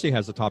think Quincy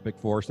has a topic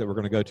for us that we're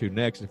going to go to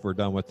next if we're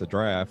done with the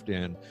draft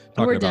and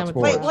talking We're about done with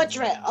sports. Wait, what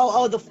draft?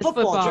 Oh, the football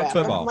football. draft.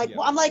 Football, I'm like,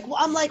 yeah.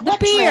 I'm like, The what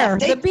beer.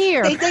 draft? The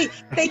beer.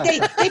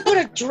 They put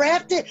a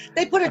draft.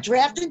 They put a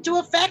draft into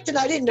effect, and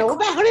I didn't know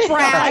about it.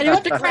 Draft.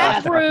 What The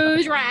craft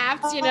brew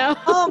drafts, you know.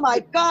 Oh my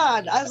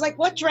God! I was like,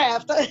 what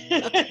draft?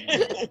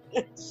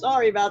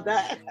 Sorry about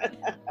that.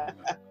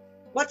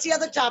 What's the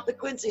other topic,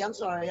 Quincy? I'm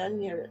sorry, I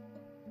didn't hear it.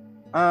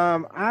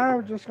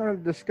 I'm just going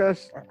to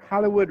discuss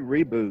Hollywood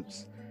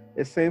reboots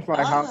It seems like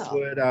Oh.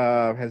 Hollywood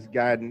has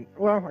gotten,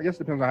 well, I guess it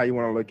depends on how you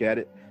want to look at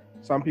it.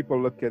 Some people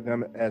look at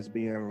them as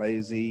being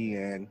lazy,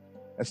 and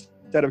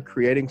instead of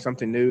creating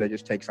something new, they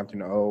just take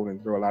something old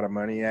and throw a lot of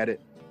money at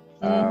it.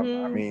 I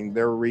Mhm. mean,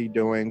 they're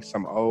redoing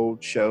some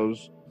old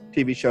shows,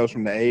 TV shows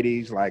from the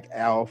 80s, like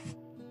Alf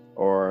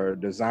or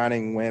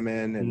Designing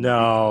Women. And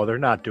No, they're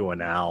not doing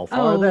Alf,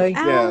 are Oh, they?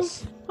 Alf.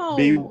 Yes. Oh.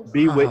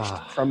 Bewitched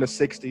from the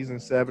 60s and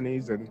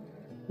 70s. And,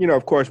 you know,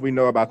 of course, we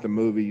know about the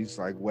movies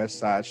like West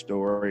Side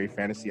Story,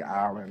 Fantasy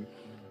Island,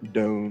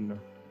 Dune.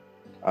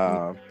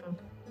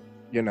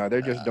 You know,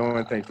 they're just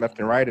doing things left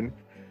and right. And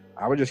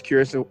I was just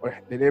curious,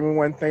 did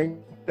anyone think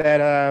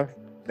that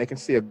they can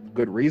see a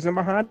good reason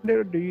behind it?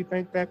 Or do you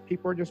think that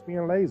people are just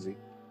being lazy?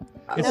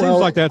 It Well- seems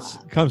like that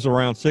comes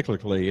around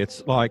cyclically.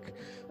 It's like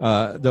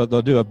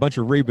they'll do a bunch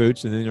of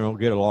reboots, and then you'll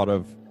get a lot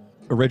of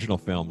original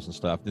films and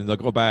stuff. Then they'll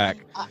go back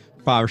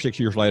 5 or 6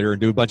 years later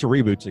and do a bunch of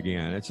reboots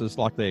again. It's just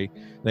like they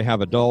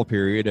have a dull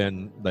period,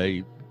 and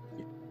the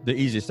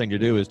easiest thing to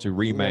do is to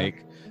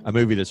remake a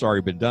movie that's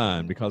already been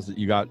done, because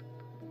you got,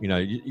 you know,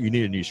 you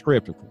need a new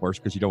script, of course,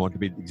 because you don't want it to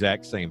be the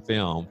exact same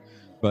film.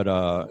 But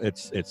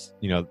it's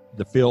you know,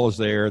 the feel is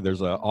there.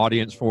 There's an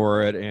audience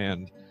for it,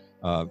 and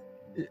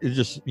it's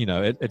just, you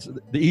know, it's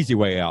the easy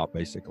way out,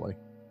 basically.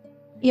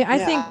 Yeah, I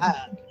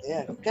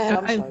think. Go ahead.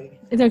 I'm I- sorry.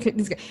 It's okay.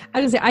 It's okay. I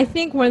was gonna say, I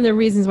think one of the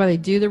reasons why they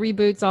do the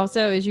reboots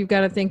also is you've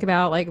got to think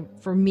about, like,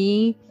 for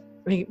me,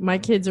 like, my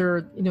kids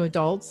are, you know,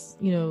 adults,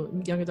 you know,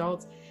 young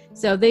adults,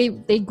 so they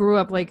grew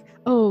up like,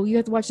 oh, you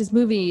have to watch this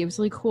movie, it was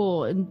really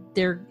cool, and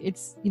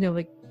it's, you know,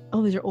 like,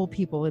 oh, these are old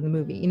people in the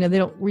movie, you know, they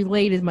don't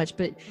relate as much,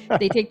 but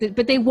they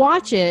but they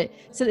watch it,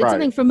 so it's Right.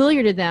 something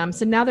familiar to them,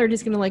 so now they're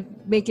just gonna, like,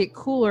 make it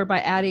cooler by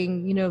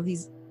adding, you know,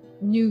 these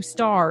new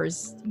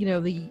stars, you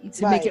know,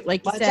 to make it,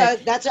 like you said.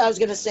 That's what I was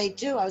going to say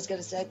too. I was going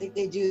to say I think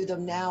they do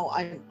them now.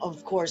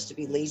 Of course, to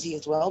be lazy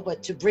as well,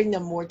 but to bring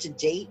them more to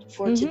date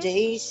for Mhm.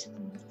 today's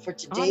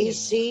Audience.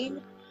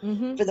 scene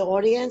Mm-hmm. for the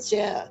audience.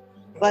 Yeah,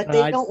 but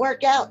I- they don't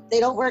work out.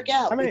 They don't work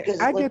out I mean, because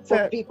I like, get for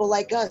that. people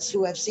like us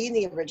who have seen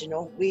the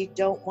original, we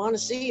don't want to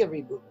see a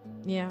reboot.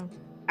 Yeah.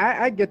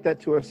 I get that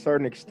to a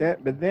certain extent,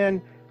 but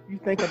then you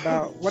think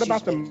about, what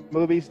about the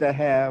movies that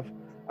have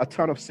a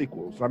ton of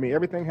sequels? I mean,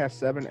 everything has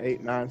 7,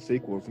 8, 9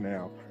 sequels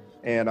now.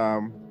 And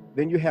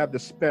then you have the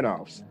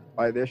spinoffs,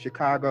 like there's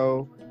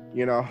Chicago,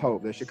 you know,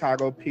 Hope, there's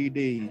Chicago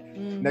PD.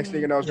 Next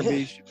thing you know, it's going to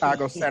be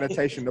Chicago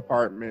Sanitation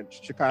Department,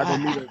 Chicago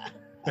Meter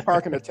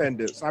Parking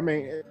Attendants. I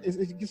mean,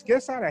 it just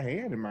gets out of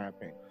hand, in my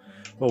opinion.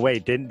 Well,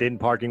 wait, didn't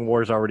Parking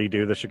Wars already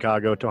do the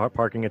Chicago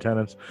parking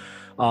attendants?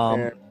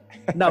 And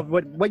No,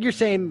 what you're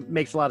saying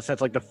makes a lot of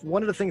sense. Like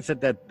one of the things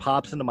that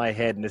pops into my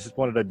head, and this is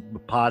one of the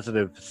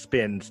positive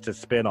spins to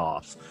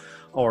spin-offs,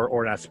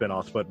 or not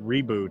spin-offs, but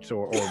reboots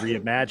or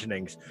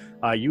reimaginings.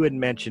 You had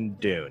mentioned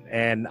Dune,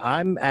 and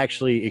I'm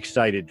actually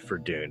excited for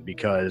Dune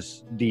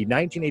because the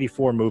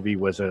 1984 movie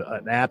was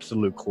an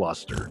absolute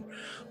cluster.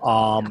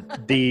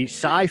 The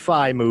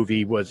sci-fi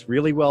movie was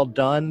really well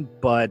done,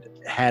 but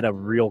had a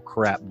real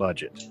crap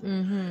budget.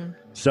 Mm-hmm.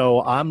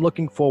 So I'm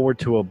looking forward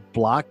to a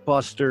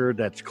blockbuster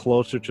that's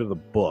closer to the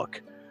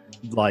book,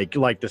 like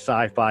the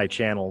Sci-Fi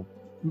Channel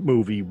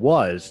movie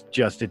was,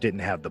 just it didn't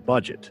have the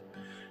budget.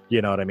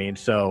 You know what I mean?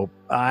 So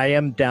I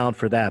am down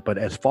for that. But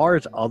as far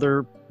as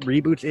other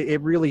reboots, it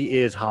really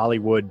is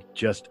Hollywood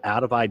just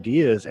out of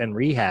ideas and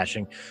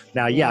rehashing.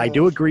 Now, yeah, I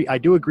do agree. I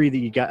do agree that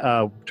you got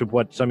to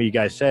what some of you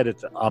guys said.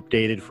 It's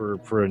updated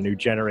for a new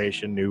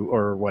generation, new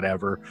or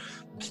whatever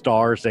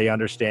stars they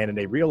understand and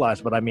they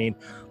realize. But I mean,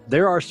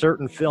 there are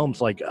certain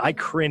films, like I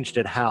cringed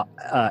at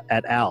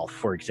Alf,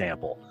 for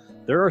example.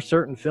 There are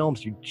certain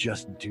films you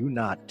just do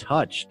not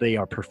touch. They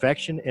are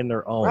perfection in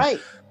their own. Right.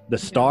 The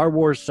Star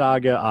Wars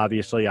saga,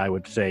 obviously, I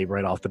would say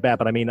right off the bat.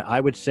 But I mean, I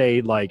would say,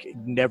 like,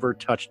 never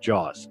touch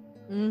Jaws.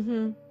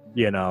 Mm-hmm.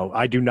 You know,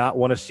 I do not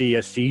want to see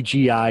a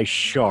CGI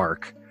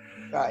shark.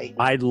 Right.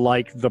 I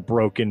like the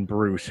broken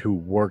Bruce, who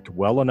worked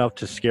well enough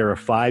to scare a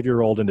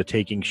 5-year-old into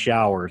taking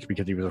showers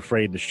because he was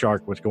afraid the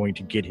shark was going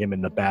to get him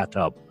in the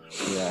bathtub.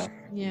 yeah.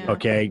 Yeah.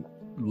 Okay,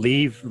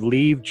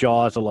 leave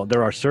Jaws alone.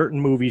 There are certain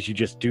movies you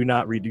just do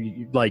not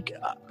redo. Like,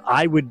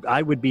 I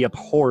would be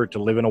abhorred to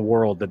live in a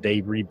world that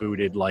they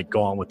rebooted, like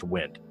Gone with the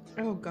Wind.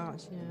 Oh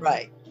gosh. Yeah.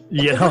 Right.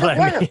 You It know what wouldn't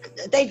I mean?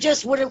 work. They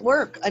just wouldn't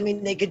work. I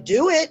mean, they could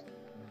do it.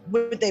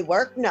 Would they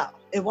work? No,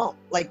 it won't.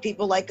 Like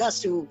people like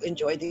us who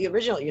enjoy the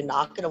original, you're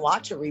not going to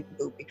watch a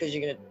reboot because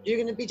you're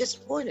gonna be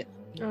disappointed.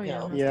 Oh yeah.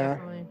 No. most Yeah.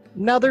 definitely.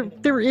 Now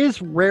there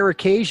is rare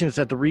occasions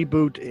that the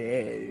reboot,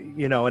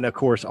 you know, and of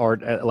course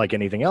art, like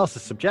anything else,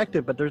 is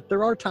subjective. But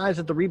there are times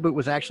that the reboot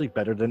was actually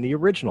better than the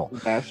original.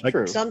 That's Like,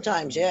 true.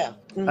 Sometimes, yeah.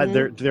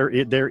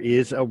 Mhm. There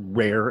is a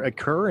rare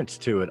occurrence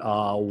to it.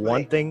 One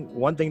Right.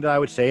 thing that I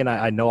would say, and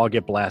I know I'll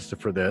get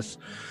blasted for this,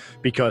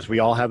 because we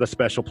all have a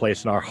special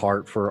place in our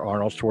heart for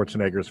Arnold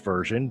Schwarzenegger's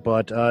version,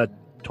 but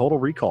Total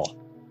Recall.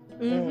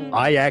 Mhm.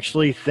 I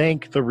actually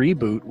think the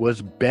reboot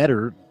was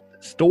better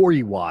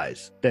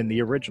story-wise than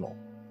the original.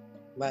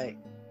 Right.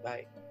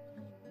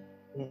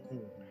 Mhm.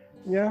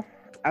 Yeah,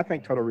 I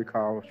think Total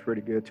Recall was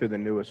pretty good too, the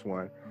newest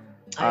one.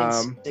 I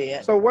didn't see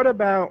it. So what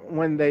about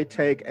when they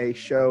take a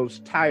show's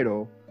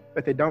title,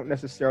 but they don't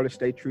necessarily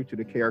stay true to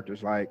the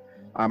characters? Like,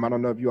 I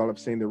don't know if you all have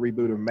seen the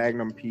reboot of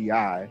Magnum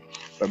P.I.,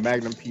 but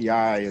Magnum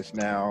P.I. is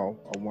now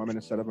a woman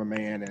instead of a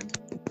man,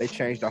 and they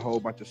changed a whole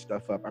bunch of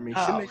stuff up. I mean,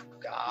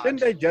 shouldn't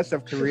they just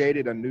have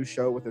created a new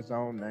show with its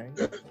own name?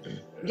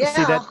 Yeah.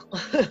 See,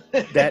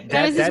 that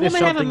Does this woman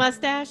have a something-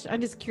 mustache?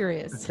 I'm just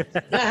curious.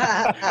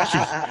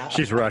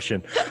 she's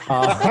Russian.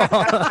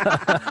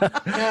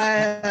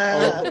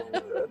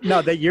 No,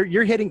 that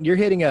you're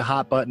hitting a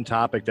hot button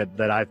topic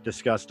that I've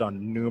discussed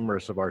on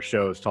numerous of our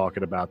shows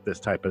talking about this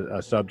type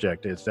of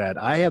subject. Is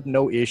that I have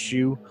no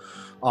issue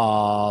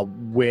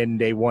when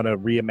they want to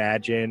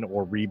reimagine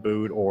or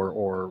reboot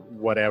or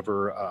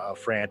whatever a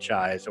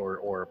franchise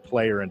or a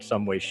player in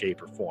some way,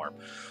 shape, or form.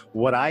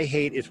 What I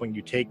hate is when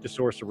you take the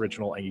source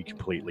original and you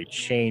completely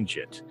change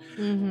it.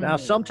 Mhm. Now,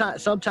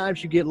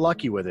 sometimes you get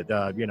lucky with it.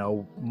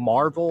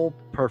 Marvel,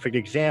 perfect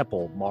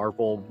example.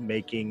 Marvel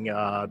making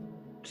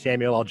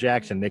Samuel L.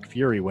 Jackson, Nick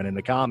Fury, when in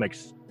the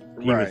comics,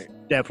 he was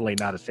definitely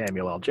not a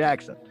Samuel L.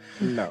 Jackson.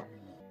 No.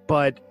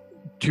 But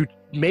to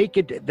make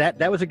it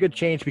that was a good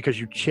change because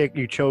you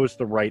chose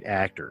the right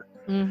actor.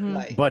 Mhm.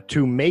 Right. But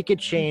to make a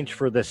change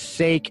for the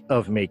sake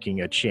of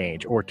making a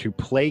change, or to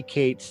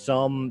placate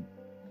some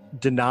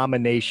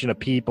denomination of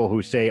people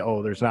who say,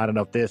 "Oh, there's not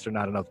enough this or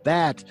not enough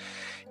that,"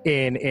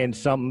 in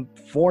some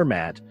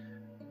format,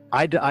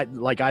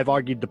 I've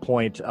argued the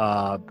point,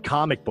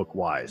 comic book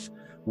wise.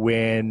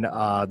 When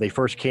they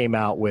first came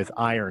out with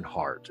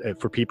Ironheart.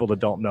 For people that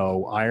don't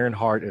know,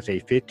 Ironheart is a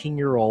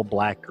 15-year-old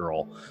black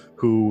girl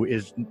who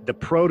is the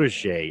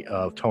protege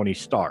of Tony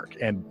Stark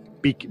and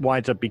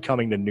winds up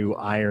becoming the new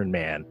Iron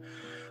Man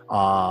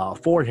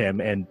for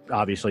him, and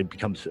obviously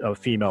becomes a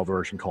female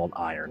version called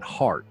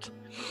Ironheart.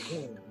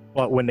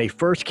 But when they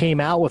first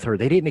came out with her,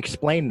 they didn't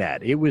explain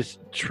that. It was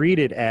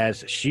treated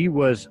as she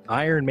was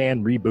Iron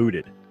Man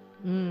rebooted.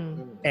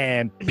 Mm.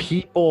 And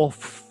people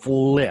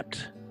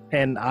flipped.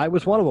 And I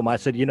was one of them. I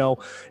said,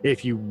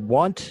 if you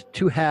want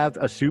to have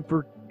a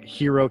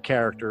superhero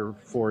character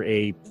for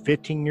a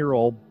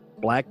 15-year-old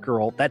black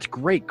girl, that's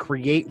great.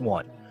 Create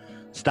one.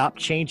 Stop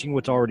changing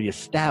what's already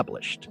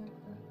established.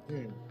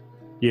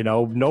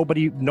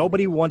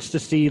 Nobody wants to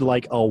see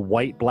like a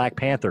white Black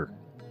Panther.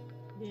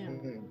 Yeah.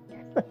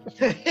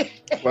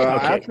 Well,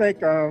 Okay. I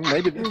think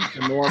maybe this is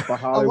the norm for A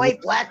Hollywood.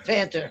 white Black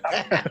Panther.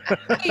 I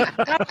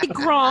like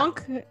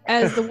Gronk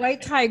as the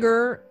White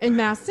Tiger in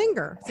Masked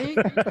Singer. See?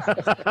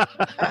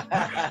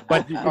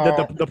 But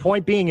the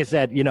point being is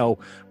that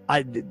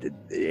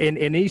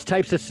in these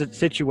types of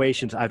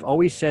situations, I've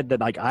always said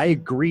that I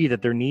agree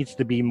that there needs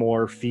to be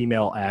more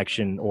female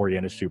action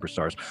oriented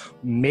superstars.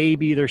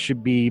 Maybe there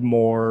should be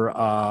more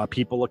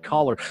people of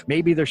color.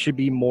 Maybe there should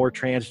be more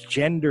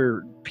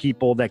transgender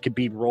people that could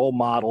be role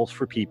models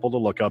for people to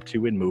look up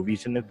to in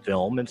movies and in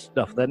film and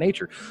stuff of that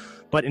nature.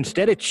 But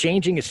instead of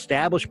changing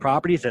established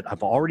properties that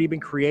have already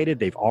been created,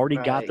 they've already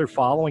got their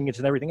followings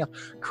and everything else,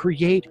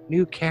 create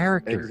new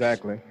characters.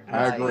 Exactly.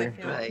 I agree.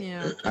 Right.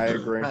 Yeah. I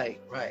agree.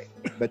 Right.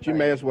 But you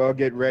may as well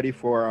get ready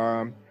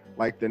for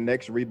like the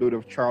next reboot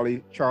of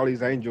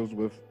Charlie's Angels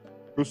with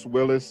Bruce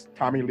Willis,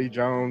 Tommy Lee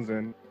Jones,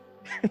 and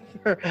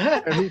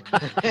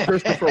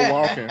Christopher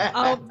Walken.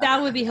 Oh,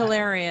 that would be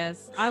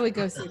hilarious. I would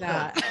go see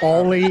that.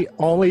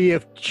 Only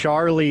if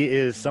Charlie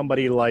is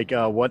somebody like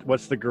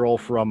what's the girl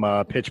from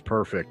Pitch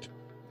Perfect?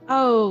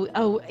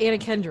 Oh, Anna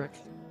Kendrick.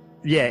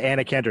 Yeah,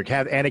 Anna Kendrick.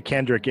 Have Anna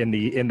Kendrick in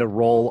the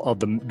role of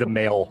the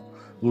male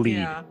lead.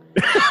 Yeah.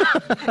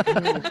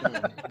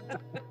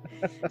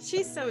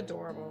 She's so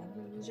adorable,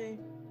 isn't she?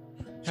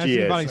 Has She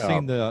anybody is,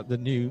 seen the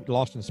new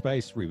Lost in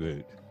Space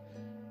reboot?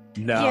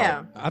 No.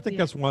 Yeah. I think Yeah.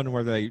 that's one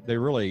where they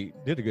really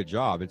did a good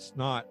job. It's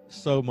not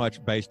so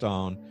much based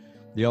on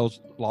the old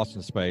Lost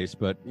in Space,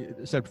 but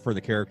except for the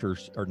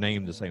characters are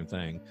named the same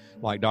thing.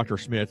 Like Dr.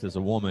 Smith is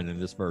a woman in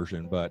this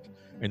version,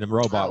 and the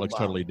robot looks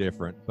totally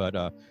different.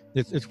 But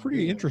it's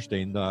pretty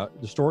interesting. The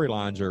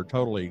storylines are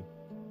totally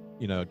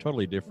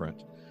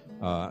different.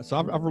 So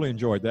I've really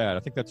enjoyed that. I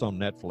think that's on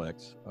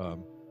Netflix.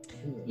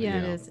 Yeah,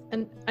 it is.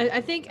 And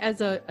I think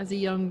as a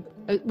young,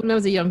 when I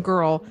was a young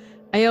girl,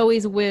 I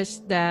always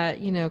wished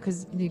that,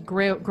 because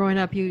growing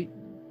up, it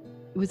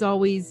was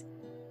always,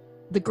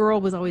 the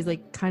girl was always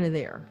like kind of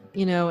there,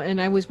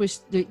 and I always wish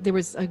there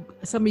was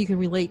somebody you can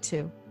relate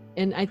to.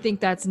 And I think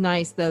that's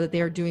nice, though, that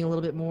they are doing a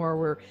little bit more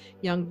where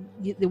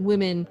the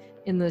women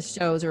in the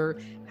shows are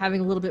having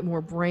a little bit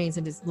more brains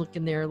and just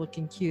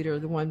looking cute, or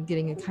the one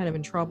getting kind of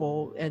in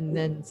trouble, and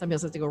then somebody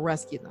else has to go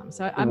rescue them.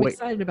 So I'm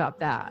excited about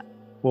that.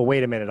 Well,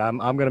 wait a minute. I'm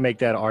going to make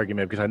that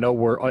argument because I know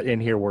we're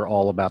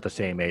all about the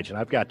same age, and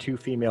I've got two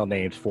female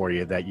names for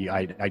you that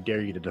I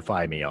dare you to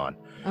defy me on.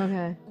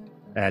 Okay.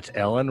 That's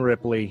Ellen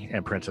Ripley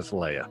and Princess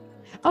Leia.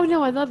 Oh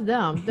no, I love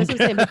them. That's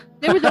what I'm saying. But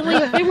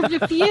they were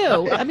the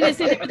few. I mean, I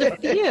say they were the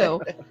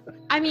few.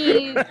 I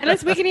mean,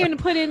 unless we can even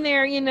put in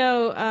there,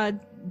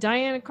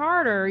 Diana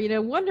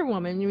Carter, Wonder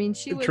Woman. I mean,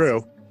 she was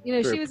True.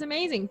 She was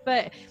amazing.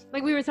 But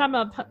like we were talking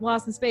about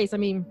Lost in Space, I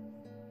mean,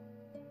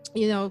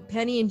 you know,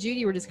 Penny and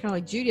Judy were just kind of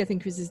like, Judy, I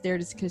think, was just there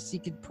just because she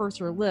could purse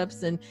her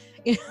lips, and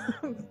you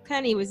know,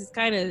 Penny was just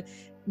kind of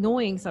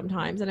annoying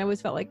sometimes. And I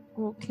always felt like,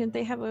 well, can't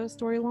they have a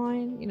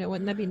storyline? You know,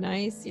 wouldn't that be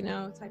nice? You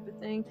know, type of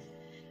thing.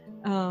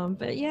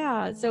 But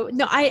yeah, so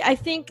no, I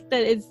think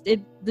that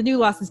the new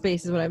Lost in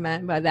Space is what I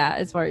meant by that,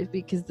 as far as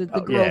because the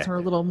girls are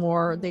a little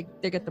more, they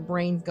get the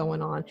brains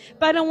going on.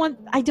 But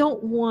I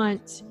don't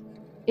want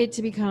it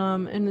to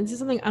become, and this is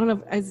something I don't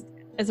know,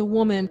 as a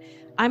woman,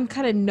 I'm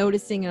kind of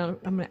noticing, and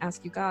I'm going to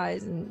ask you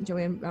guys, and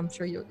Joanne, I'm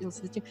sure you'll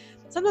see this too.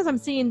 Sometimes I'm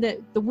seeing that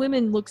the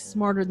women look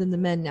smarter than the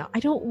men now. I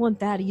don't want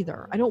that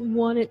either. I don't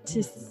want it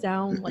to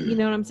sound like, you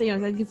know what I'm saying? I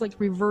think it's like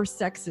reverse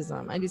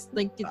sexism. I just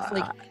think it's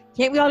like,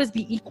 can't we all just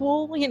be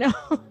equal, you know?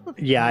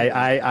 Yeah,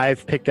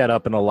 I've picked that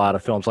up in a lot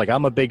of films. Like,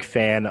 I'm a big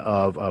fan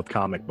of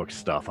comic book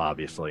stuff,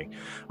 obviously,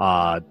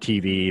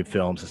 TV,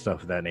 films, and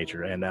stuff of that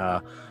nature. And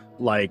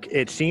like,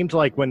 it seems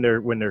like when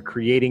they're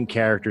creating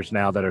characters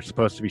now that are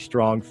supposed to be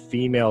strong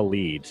female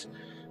leads,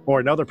 or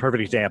another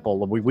perfect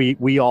example,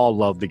 we all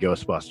love the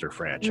Ghostbuster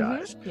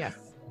franchise. Mm-hmm. Yes.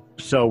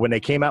 So when they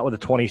came out with the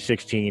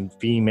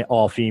 2016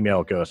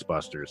 all-female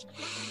Ghostbusters,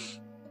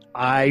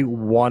 I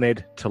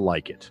wanted to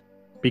like it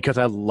because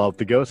I love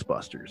the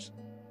Ghostbusters.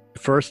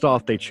 First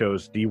off, they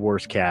chose the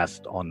worst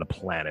cast on the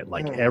planet.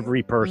 Like,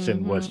 every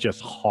person was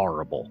just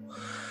horrible.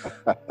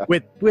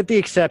 with the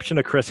exception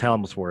of Chris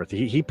Hemsworth.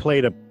 He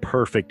played a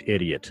perfect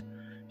idiot.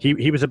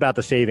 He was about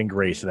the saving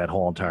grace of that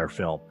whole entire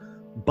film.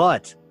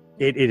 But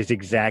it is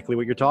exactly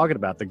what you're talking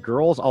about. The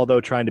girls, although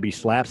trying to be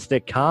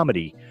slapstick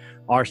comedy,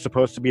 are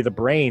supposed to be the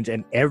brains,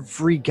 and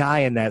every guy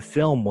in that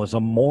film was a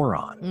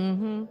moron.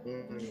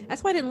 Mm-hmm.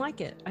 That's why I didn't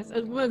like it.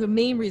 One of the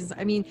main reasons.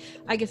 I mean,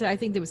 like I said, I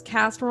think it was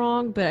cast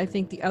wrong, but I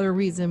think the other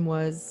reason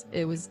was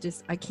it was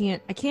just I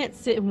can't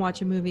sit and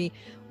watch a movie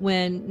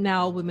when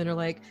now women are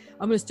like,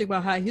 I'm going to stick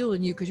my high heel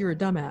in you because you're a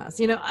dumbass.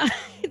 You know,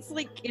 it's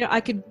like, you know, I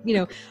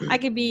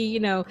could be, you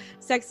know,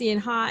 sexy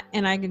and hot,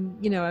 and I can,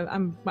 you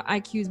know, my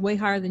IQ is way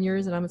higher than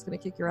yours, and I'm just going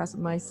to kick your ass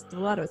with my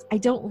stilettos. I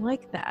don't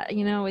like that.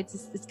 You know,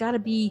 it's got to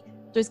be.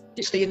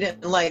 So you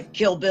didn't like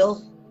Kill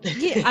Bill?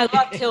 Yeah, I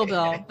love Kill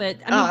Bill, but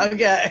I mean,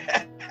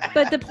 okay.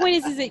 But the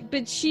point is that,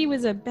 but she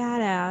was a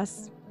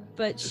badass,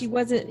 but she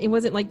wasn't. It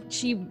wasn't like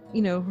she,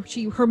 you know,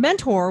 her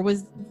mentor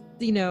was,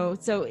 you know,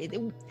 so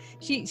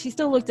she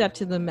still looked up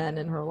to the men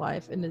in her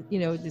life, and you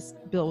know, this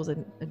Bill was a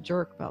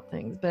jerk about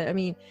things, but I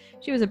mean,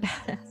 she was a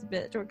badass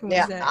bitch. What can we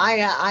say?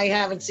 I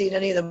haven't seen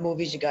any of the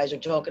movies you guys are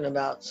talking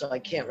about, so I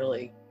can't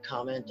really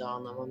comment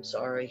on them. I'm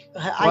sorry.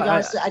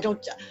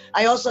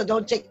 I also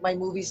don't take my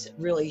movies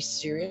really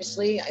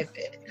seriously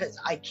because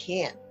I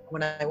can't.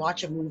 When I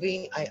watch a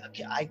movie,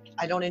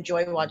 I don't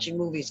enjoy watching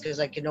movies because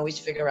I can always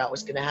figure out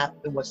what's going to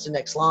happen, what's the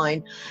next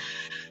line.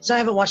 So I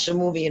haven't watched a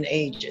movie in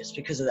ages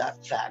because of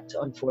that fact,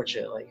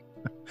 unfortunately.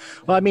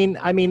 Well, I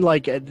mean,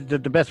 like the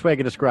best way I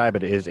can describe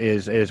it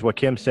is what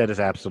Kim said is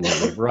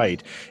absolutely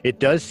right. It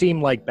does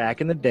seem like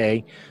back in the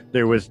day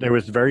there was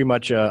very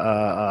much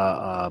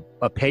a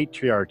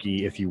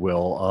patriarchy, if you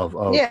will,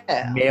 of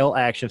male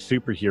action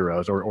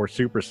superheroes or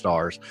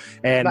superstars,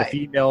 and the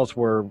females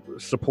were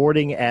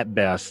supporting at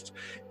best,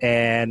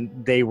 and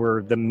they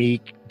were the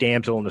meek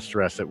damsel in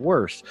distress at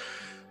worst.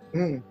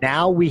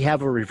 Now we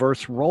have a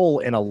reverse role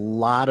in a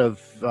lot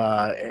of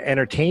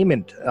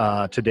entertainment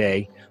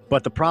today.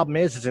 But the problem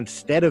is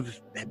instead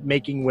of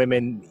making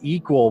women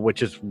equal,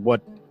 which is what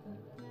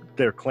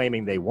they're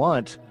claiming they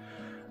want,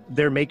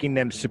 they're making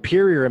them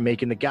superior and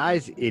making the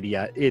guys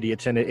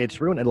idiots, and it's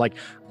ruined. And like,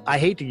 I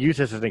hate to use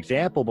this as an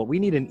example, but we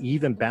need an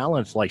even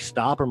balance, like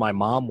Stop or My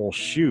Mom Will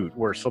Shoot,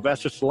 where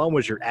Sylvester Stallone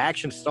was your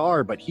action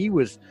star, but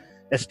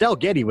Estelle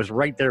Getty was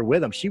right there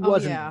with him. She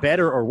wasn't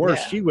better or worse.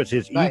 Yeah. She was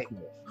his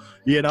equal.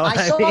 You know,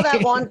 I saw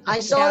that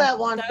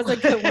one. That was a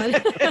good one.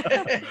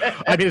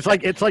 I mean,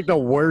 it's like the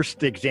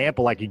worst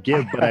example I could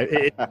give, but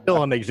it's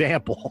still an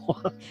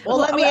example. Well,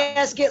 let me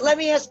ask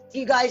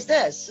you guys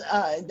this,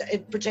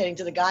 pertaining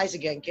to the guys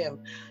again,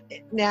 Kim.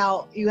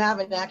 Now, you have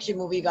an action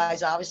movie. You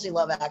guys obviously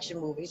love action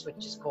movies,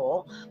 which is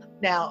cool.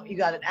 Now, you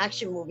got an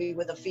action movie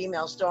with a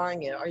female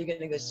starring in it. Are you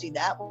going to go see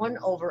that one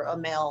over a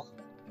male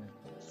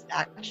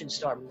action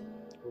star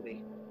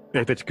movie?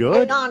 If it's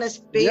good? Be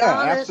honest.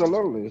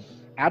 Absolutely.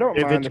 I don't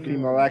mind the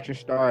female action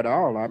star at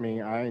all. I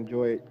mean, I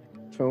enjoyed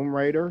Tomb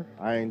Raider.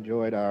 I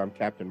enjoyed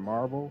Captain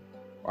Marvel.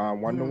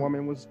 Wonder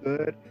Woman was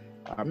good.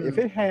 If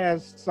it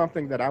has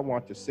something that I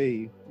want to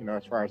see, you know,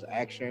 as far as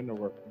action,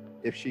 or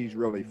if she's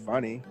really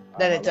funny,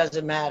 then it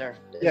doesn't matter.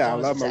 I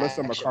love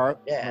Melissa McCarthy.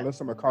 Yeah.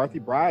 Melissa McCarthy.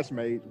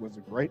 Bridesmaids was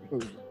a great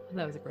movie.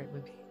 That was a great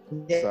movie.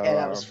 Yeah,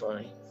 that was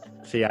funny.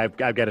 See, I've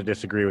got to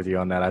disagree with you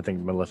on that. I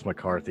think Melissa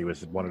McCarthy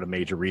was one of the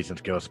major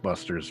reasons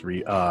Ghostbusters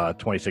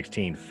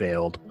 2016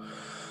 failed.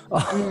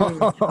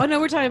 Oh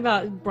no, we're talking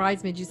about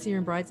Bridesmaids. You see her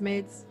in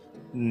Bridesmaids?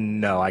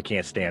 No, I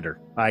can't stand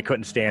her. I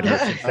couldn't stand her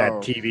since that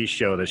TV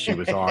show that she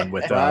was on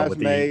with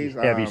the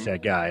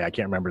heavyset guy. I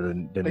can't remember the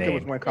name. I think it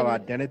was one called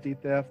Identity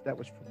Theft. That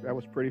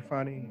was pretty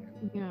funny.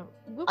 Yeah,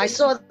 I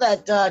saw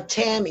that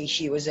Tammy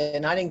she was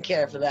in. I didn't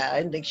care for that. I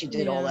didn't think she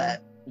did all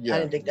that. Yeah, I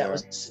didn't think that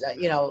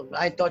yeah. was,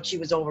 I thought she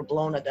was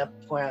overblown at that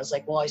point. I was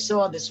like, well, I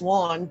saw this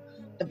one,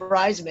 The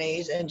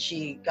Bridesmaids, and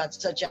she got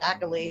such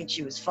accolades.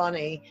 She was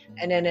funny,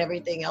 and then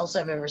everything else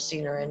I've ever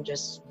seen her in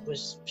just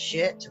was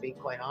shit, to be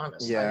quite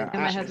honest. Yeah, I didn't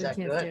And my think she was husband that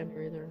can't good. stand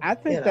her either. I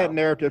think You that know.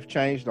 narrative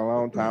changed a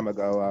long time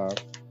ago.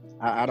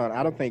 I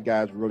don't think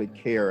guys really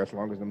care as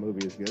long as the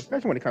movie is good,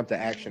 especially when it comes to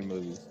action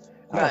movies.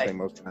 I don't Right. think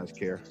most guys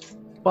care.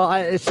 Well,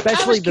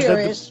 especially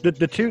curious.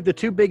 the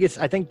two biggest,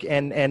 I think,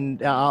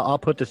 and I'll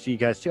put this to you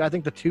guys too. I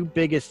think the two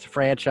biggest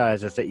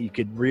franchises that you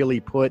could really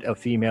put a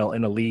female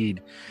in a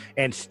lead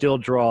and still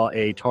draw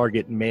a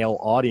target male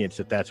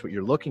audience if that's what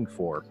you're looking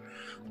for.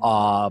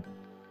 I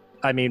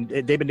mean,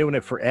 they've been doing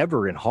it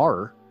forever in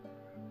horror.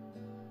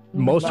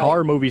 Most Right.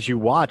 horror movies you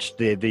watch,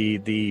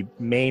 the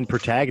main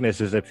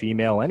protagonist is a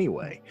female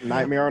anyway.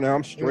 Nightmare on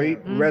Elm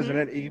Street, Mhm.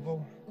 Resident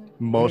Evil.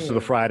 Most of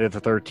the Friday the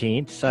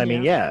 13th. I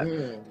mean, Yeah.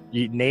 yeah.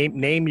 You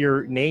name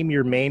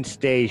your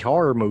mainstay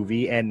horror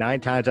movie, and 9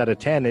 times out of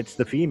 10, it's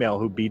the female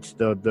who beats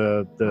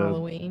the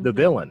Halloween.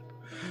 villain.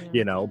 Yeah.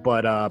 You know,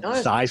 but it's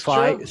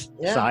sci-fi, true.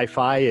 Yeah.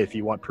 sci-fi. If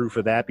you want proof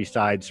of that,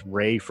 besides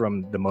Rey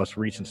from the most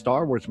recent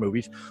Star Wars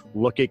movies,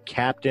 look at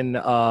Captain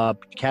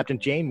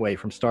Janeway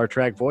from Star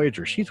Trek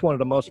Voyager. She's one of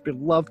the most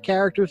beloved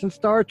characters in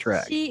Star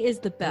Trek. She is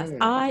the best. Mm.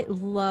 I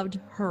loved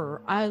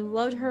her. I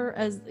loved her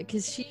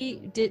because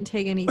she didn't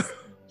take any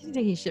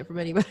shit from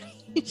anybody.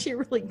 She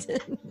really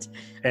didn't.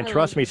 And I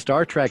trust love me,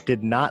 Star Trek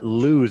did not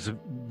lose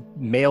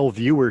male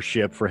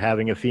viewership for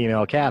having a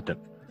female captain.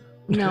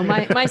 No,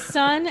 my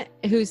son,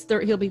 who's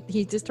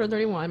he just turned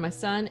 31. My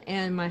son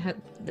and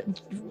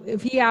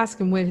if he asks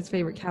him what his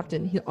favorite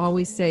captain, he'll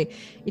always say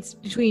it's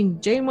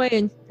between Janeway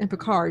and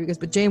Picard. Because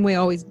but Janeway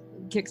always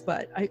kicks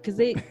butt because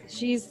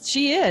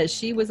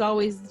she was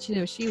always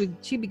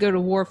she'd go to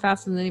war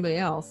faster than anybody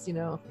else.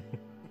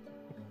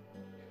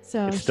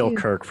 So It's still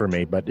Kirk for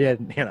me, but yeah,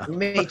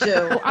 Me too.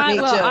 Still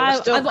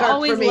I've Kirk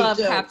always for me loved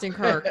too. Captain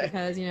Kirk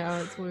because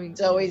it's what we.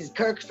 It's always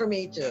Kirk for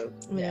me too.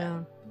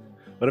 Yeah.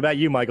 What about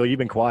you, Michael? You've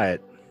been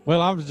quiet.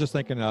 Well, I was just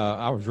thinking.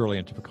 I was really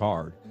into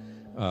Picard,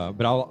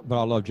 but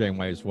I love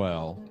Janeway as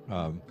well.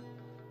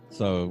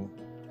 So,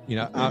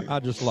 I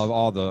just love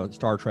all the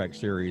Star Trek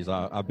series.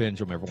 I binge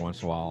them every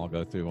once in a while. I'll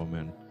go through them,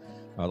 and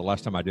the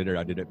last time I did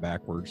it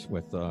backwards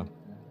with the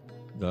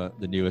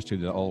newest to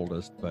the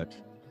oldest. But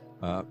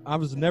I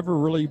was never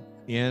really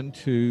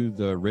into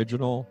the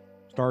original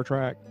Star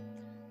Trek.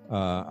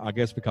 I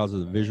guess because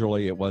of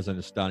visually, it wasn't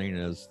as stunning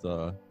as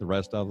the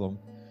rest of them.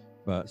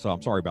 But so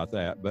I'm sorry about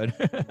that. But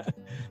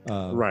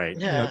Right.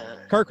 Yeah.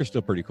 Kirk is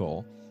still pretty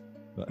cool.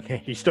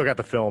 But, You still got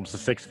the films, the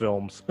 6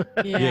 films.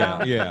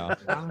 yeah.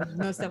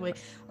 Most definitely.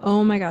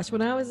 Oh my gosh,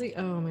 when I was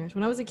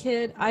a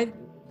kid, I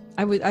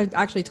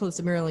actually told this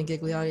to Marilyn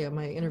Gigliotti in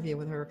my interview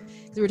with her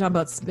because we were talking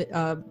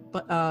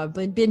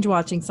about binge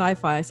watching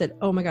sci-fi. I said,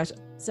 oh my gosh,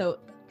 so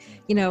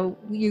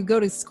you go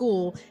to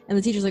school and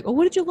the teacher's like, oh,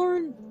 what did you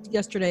learn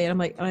yesterday? And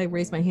I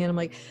raised my hand. I'm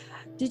like,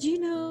 did you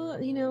know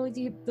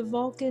the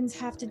Vulcans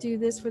have to do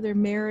this for their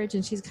marriage?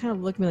 And she's kind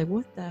of looking at me like,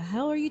 what the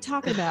hell are you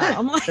talking about?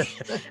 I'm like,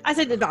 I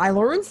said, I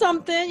learned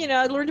something.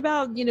 I learned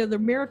about the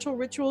marital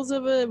rituals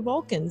of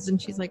Vulcans. And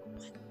she's like,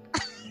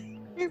 what?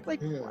 It's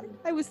like, what?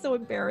 I was so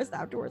embarrassed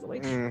afterwards. I'm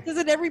like,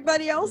 doesn't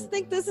everybody else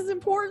think this is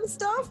important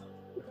stuff?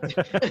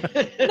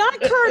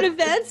 Not current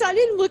events. I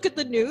didn't look at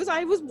the news.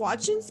 I was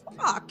watching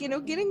Spock,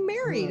 getting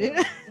married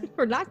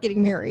or not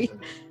getting married.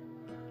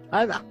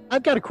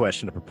 I've got a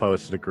question to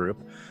propose to the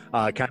group,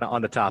 kind of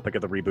on the topic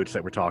of the reboots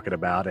that we're talking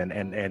about,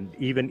 and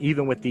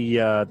even with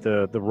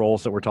the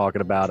roles that we're talking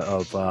about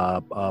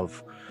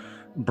of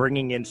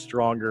bringing in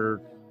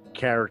stronger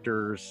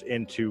characters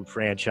into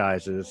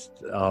franchises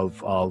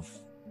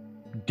of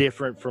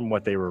different from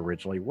what they were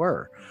originally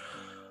were.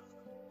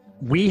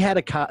 We had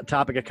a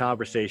topic of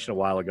conversation a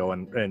while ago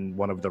in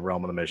one of the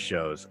Realm of the Mist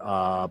shows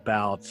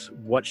about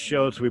what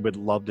shows we would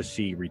love to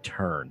see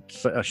return.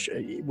 So,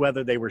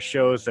 whether they were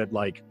shows that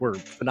were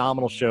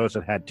phenomenal shows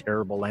that had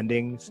terrible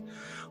endings,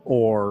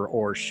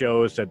 or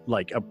shows that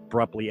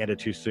abruptly ended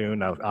too soon.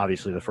 Now,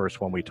 obviously, the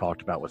first one we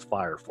talked about was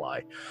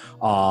Firefly.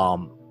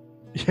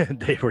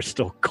 They were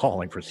still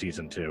calling for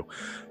season 2.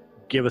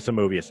 Give us a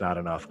movie; it's not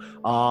enough.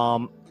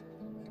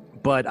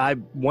 But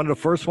one of the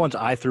first ones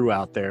I threw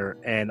out there,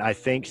 and I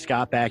think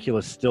Scott Bakula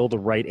is still the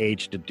right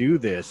age to do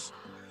this.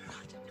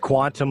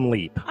 Quantum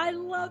Leap. I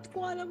loved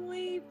Quantum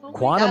Leap. Oh my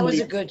Quantum That was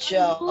Leap. a good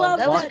show. Love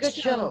That was a that good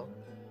show. show.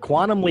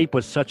 Quantum Leap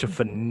was such a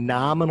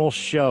phenomenal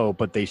show,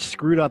 but they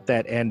screwed up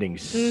that ending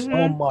so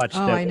Mhm. much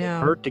Oh, that I it know.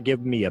 hurt to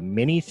give me a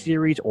mini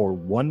series or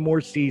one more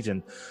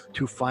season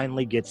to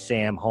finally get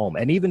Sam home,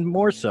 and even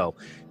more so,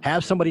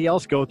 have somebody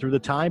else go through the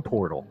time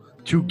portal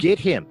to get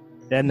him.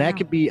 And that Yeah.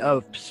 could be a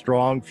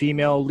strong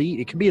female lead.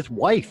 It could be his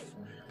wife.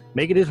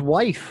 Make it his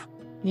wife,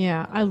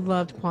 Yeah, I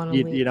loved Quantum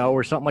Leap. you know,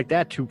 or something like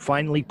that to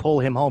finally pull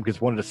him home. Because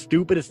one of the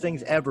stupidest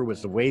things ever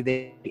was the way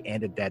they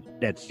ended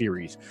that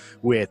series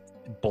with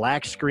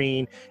black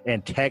screen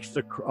and text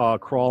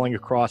crawling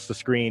across the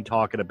screen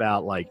talking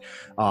about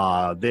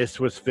this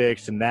was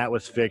fixed and that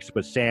was fixed,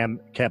 but Sam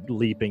kept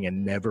leaping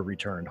and never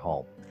returned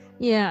home.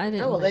 Yeah, I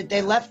didn't. Oh, well,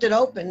 they left it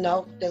open.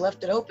 No, they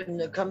left it open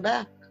to come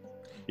back.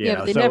 Yeah,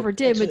 but they never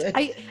did. But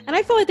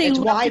I feel like they it's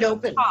left wide it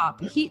open.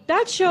 Top.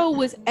 That show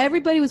was,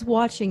 everybody was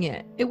watching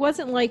it. It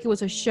wasn't like it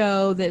was a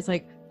show that's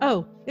like,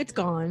 oh, it's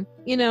gone.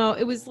 You know,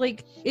 it was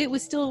like, it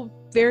was still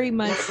very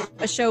much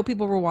a show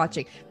people were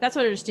watching. That's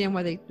what I understand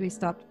why they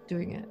stopped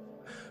doing it.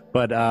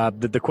 But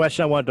the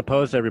question I wanted to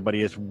pose to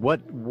everybody is,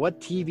 what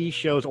TV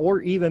shows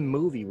or even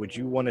movie would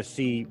you want to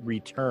see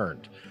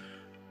returned?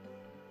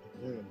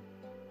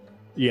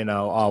 You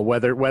know,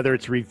 whether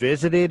it's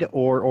revisited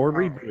or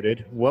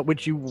rebooted, what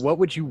would you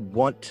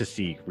want to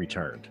see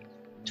returned?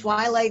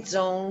 Twilight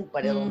Zone,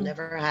 but it'll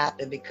never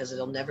happen because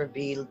it'll never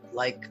be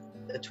like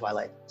the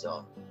Twilight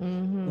Zone.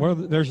 Mm-hmm. Well,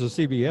 there's a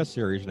CBS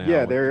series now.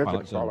 Yeah, there is a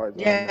Twilight Zone. Twilight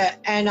Zone. Yeah,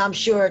 and I'm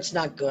sure it's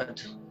not good.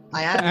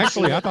 I haven't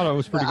Actually, seen I thought it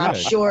was pretty but I'm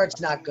good. sure it's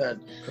not good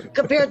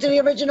compared to the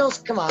originals.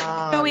 Come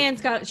on.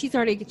 Joanne's got it. She's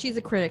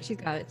a critic. She's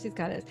got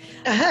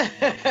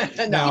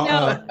it.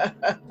 Now,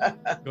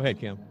 go ahead,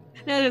 Kim.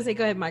 No, I was say,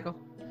 go ahead, Michael.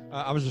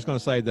 I was just going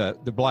to say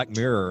that the Black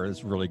Mirror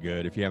is really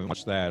good. If you haven't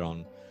watched that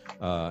on,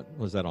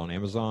 was that on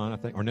Amazon, I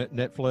think, or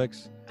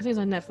Netflix? I think it's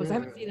on Netflix. I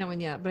haven't seen that one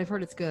yet, but I've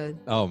heard it's good.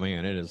 Oh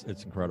man,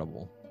 it's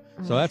incredible.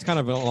 So that's kind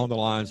of along the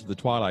lines of the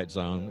Twilight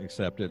Zone,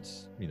 except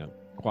it's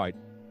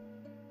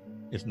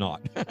it's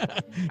not.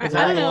 It's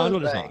I along don't the know. lines,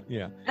 but it's not.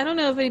 Yeah. I don't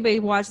know if anybody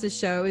watched the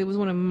show. It was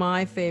one of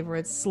my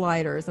favorites,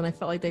 Sliders, and I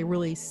felt like they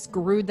really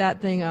screwed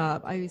that thing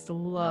up. I used to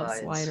love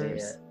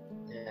Sliders.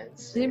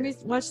 Did anybody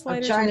watch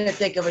Sliders? I'm trying to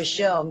think of a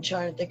show. I'm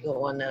trying to think of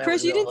one that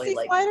Chris, I you didn't really see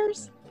like.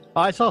 Sliders?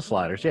 Oh, I saw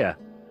Sliders. Yeah,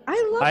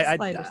 I love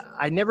Sliders.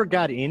 I never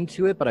got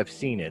into it, but I've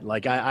seen it.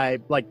 Like I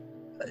like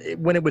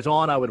when it was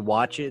on, I would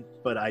watch it,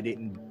 but I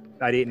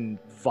didn't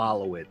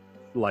follow it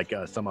like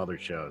some other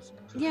shows.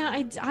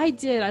 Yeah, I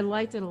did. I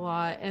liked it a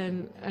lot,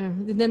 and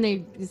then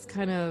they just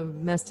kind of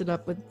messed it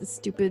up with the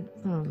stupid.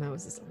 Oh no, it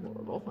was just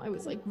horrible. I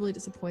was like really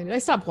disappointed. I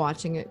stopped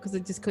watching it because I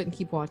just couldn't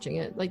keep watching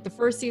it. Like the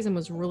first season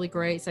was really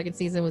great, second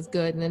season was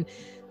good, and then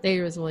they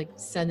just like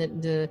send it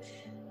into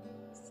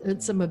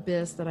some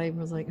abyss that I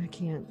was like, I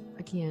can't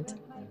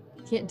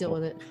deal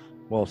with it.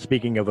 Well,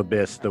 speaking of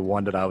abyss, the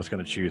one that I was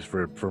going to choose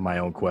for my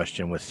own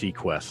question was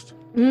Sequest.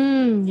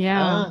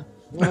 Yeah,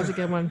 that was a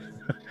good one.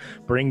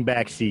 Bring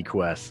back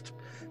Sequest.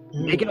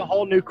 Make it a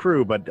whole new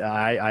crew, but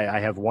I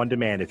have one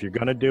demand. If you're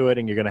going to do it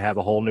and you're going to have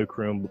a whole new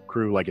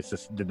crew like it's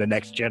just the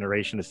next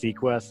generation of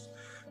Sequest,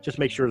 just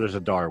make sure there's a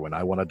Darwin.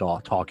 I want a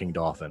talking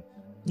dolphin.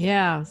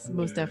 Yeah,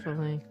 most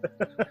definitely.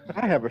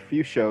 I have a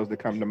few shows that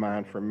come to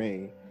mind for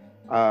me.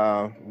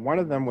 One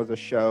of them was a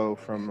show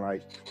from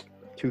like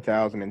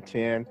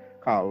 2010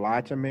 called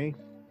Lie to Me.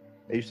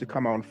 It used to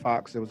come on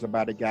Fox. It was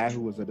about a guy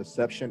who was a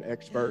deception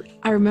expert.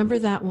 I remember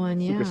that one,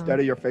 yeah. Who could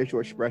study your facial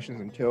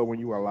expressions and tell when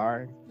you were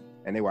lying.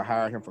 And they would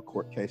hire him for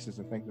court cases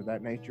and things of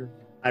that nature.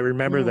 I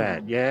remember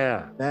that,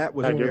 yeah. That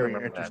was a very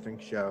interesting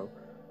show.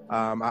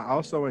 I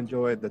also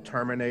enjoyed the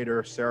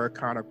Terminator Sarah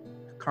Connor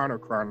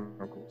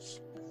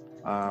Chronicles.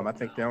 I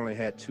think they only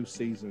had 2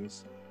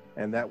 seasons,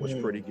 and that was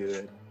pretty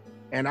good.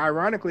 And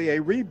ironically, a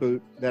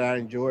reboot that I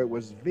enjoyed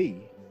was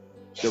V,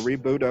 the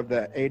reboot of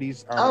the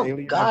 80s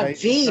Alien. God,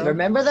 V,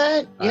 remember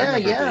that?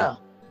 Yeah.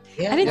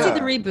 I didn't see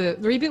the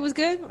reboot. The reboot was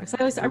good?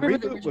 I remember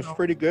the reboot was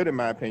pretty good in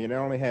my opinion. They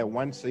only had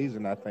 1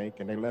 season, I think,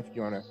 and they left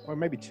you on or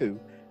maybe 2.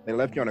 They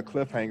left you on a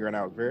cliffhanger, and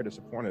I was very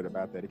disappointed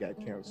about that. It got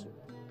canceled.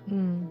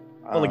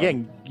 Well,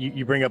 again,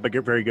 you bring up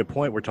a very good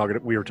point.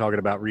 We were talking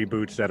about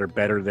reboots that are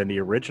better than the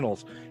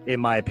originals.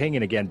 In my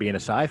opinion, again, being a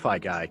sci-fi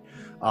guy,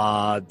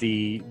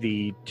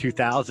 the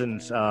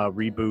 2000s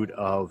reboot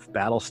of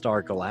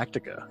Battlestar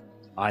Galactica,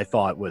 I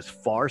thought was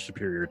far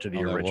superior to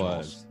the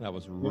originals. That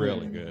was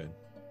really good.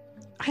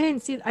 I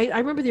didn't see it. I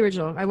remember the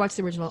original. I watched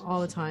the original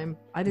all the time.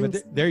 I didn't.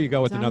 But there you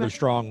go with another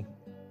strong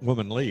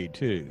woman lead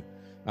too.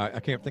 I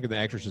can't think of the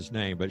actress's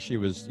name, but she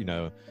was,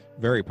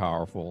 very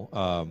powerful.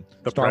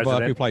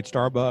 Starbuck, who played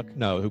Starbuck?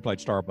 No, who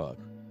played Starbuck?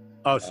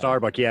 Oh,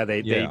 Starbuck. Yeah,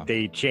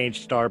 they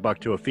changed Starbuck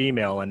to a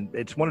female, and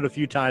it's one of the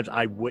few times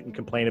I wouldn't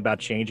complain about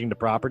changing the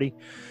property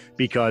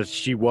because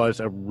she was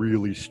a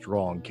really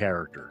strong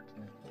character.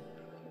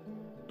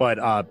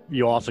 But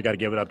you also got to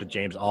give it up to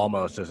James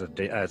Olmos as a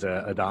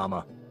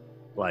Adama.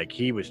 Like,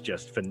 he was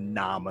just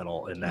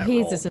phenomenal in that role.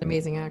 He's just an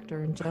amazing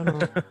actor in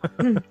general.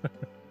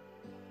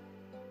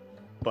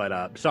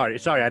 But sorry,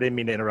 I didn't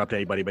mean to interrupt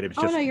anybody, but it was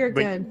just... Oh, no, you're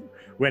good.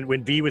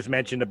 When V was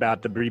mentioned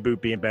about the reboot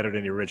being better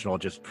than the original,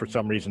 just for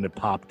some reason it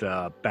popped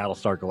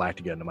Battlestar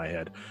Galactica into my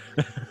head.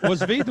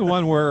 Was V the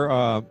one where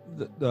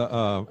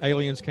the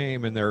aliens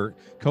came and they're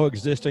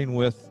coexisting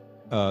with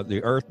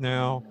the Earth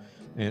now,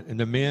 and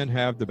the men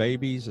have the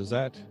babies? Is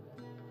that...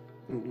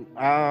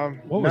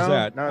 what was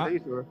that? No,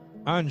 these were...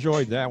 I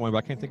enjoyed that one, but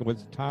I can't think of what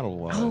the title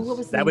was. Oh, what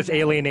was that? Was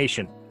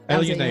Alienation.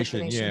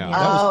 Alienation,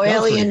 yeah.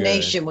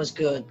 Alienation was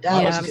good.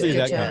 That was good. See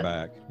that come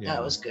back. Yeah.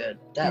 That was good.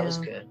 That was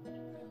good.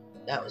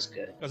 That was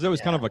good. Because it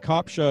was kind of a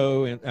cop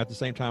show at the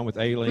same time with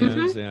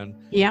aliens, and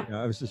it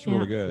was just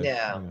really good.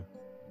 Yeah.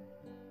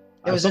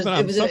 It was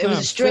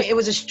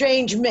a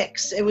strange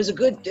mix. It was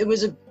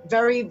a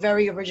very,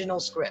 very original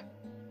script.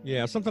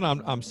 Yeah, something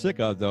I'm sick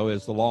of though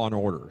is the Law and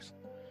Orders.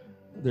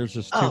 There's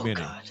just Oh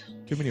God.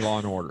 too many Law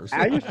and Orders.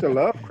 I used to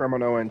love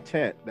Criminal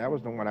Intent. That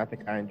was the one I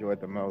think I enjoyed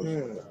the most.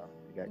 Mm.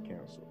 It got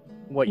canceled.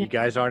 What, you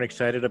guys aren't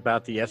excited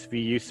about the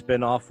SVU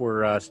spinoff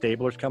where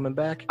Stabler's coming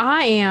back?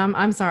 I am.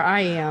 I'm sorry.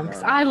 I am.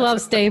 'Cause I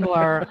love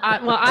Stabler. I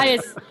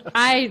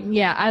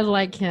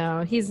like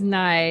him. He's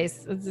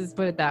nice. Let's just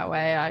put it that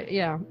way.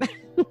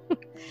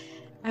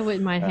 I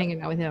wouldn't mind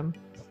hanging out with him.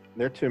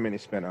 There are too many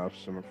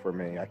spinoffs for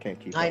me. I can't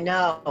keep I up.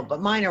 know,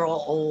 but mine are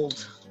all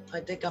old. I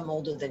think I'm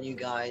older than you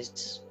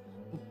guys.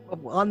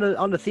 On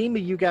the theme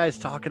of you guys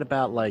talking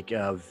about like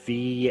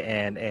V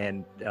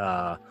and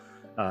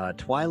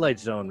Twilight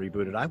Zone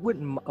rebooted, I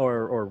wouldn't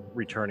or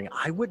returning.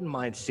 I wouldn't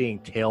mind seeing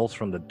Tales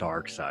from the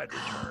Dark Side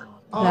return.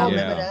 Oh, Yeah.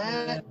 remember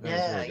that? That was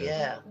Yeah, really good.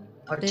 yeah.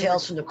 Or They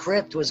Tales from the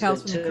Crypt was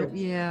Tales good from the too. Crypt.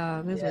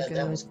 Yeah, those Yeah, were good.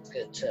 that was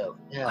good too.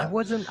 I Yeah.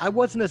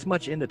 wasn't as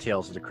much into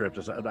Tales of the Crypt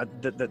as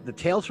the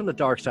Tales from the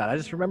Dark Side. I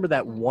just remember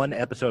that one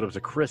episode. It was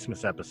a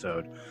Christmas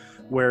episode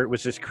where it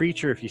was this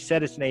creature. If you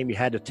said its name, you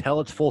had to tell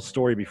its full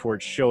story before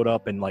it showed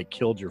up and like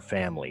killed your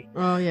family.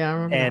 Oh yeah, I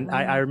remember. And that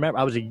one. I remember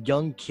I was a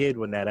young kid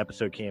when that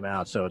episode came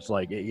out, so it's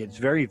like it's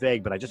very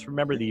vague. But I just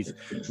remember these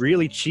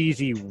really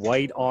cheesy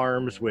white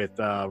arms with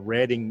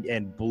red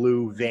and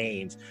blue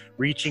veins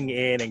reaching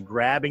in and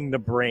grabbing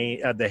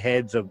the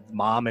heads of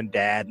mom and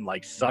dad and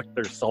like suck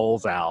their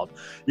souls out,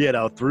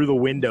 through the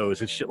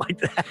windows and shit like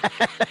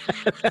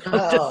that.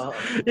 Oh.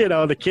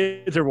 The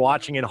kids are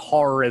watching in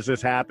horror as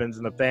this happens,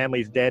 and the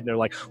family's dead, and they're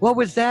like, "What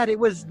was that? It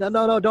was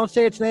no, don't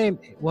say its name.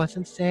 It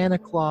wasn't Santa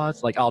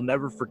Claus." Like, I'll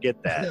never forget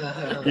that.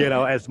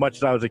 As much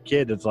as I was a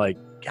kid, it's like,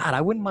 God,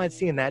 I wouldn't mind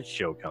seeing that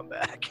show come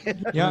back.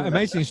 Yeah,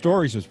 Amazing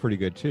Stories was pretty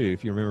good too.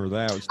 If you remember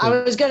that, it was I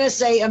still, was gonna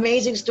say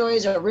Amazing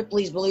Stories or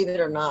Ripley's Believe It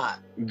or Not.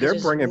 They're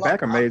There's bringing a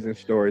back lot- Amazing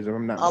Stories, if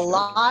I'm not A mistaken.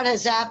 lot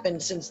has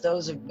happened since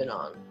those have been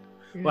on.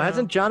 Well,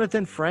 hasn't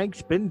Jonathan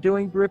Frakes been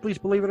doing Ripley's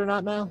Believe It or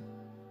Not now?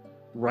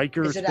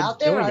 Riker's Is it been out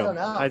there? doing I don't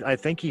them. know. I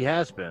think he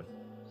has been.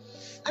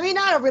 I mean,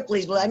 not a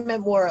Ripley's, but I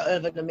meant more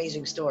of an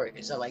Amazing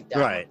Stories. I like that.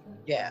 Right.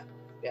 Yeah,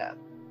 yeah.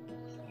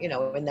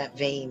 In that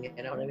vein.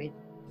 You know what I mean?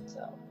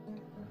 So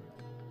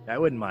I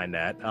wouldn't mind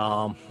that.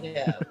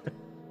 yeah.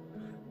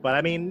 But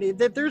I mean,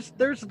 there's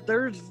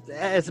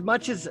as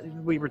much as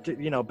we were,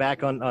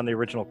 back on the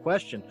original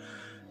question,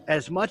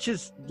 as much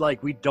as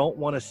like we don't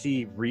want to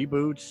see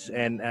reboots,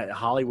 and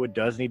Hollywood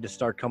does need to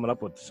start coming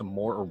up with some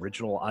more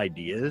original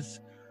ideas.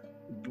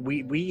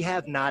 We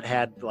have not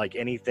had like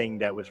anything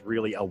that was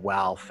really a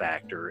wow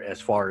factor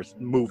as far as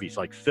movies,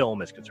 like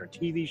film is concerned.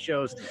 TV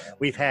shows,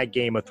 we've had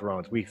Game of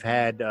Thrones, we've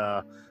had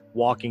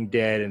Walking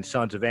Dead and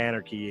Sons of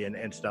Anarchy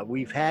and stuff.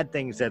 We've had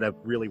things that have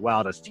really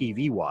wowed us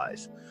TV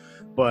wise,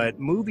 but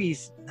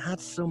movies not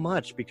so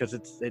much, because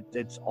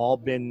it's all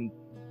been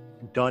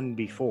done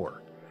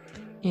before.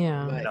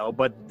 Yeah. Right.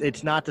 But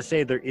it's not to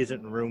say there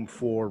isn't room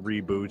for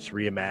reboots,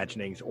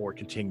 reimaginings, or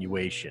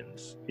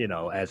continuations.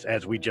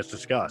 As we just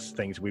discussed,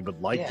 things we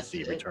would like to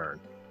see return.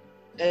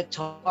 It's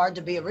hard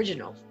to be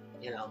original.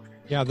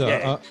 yeah,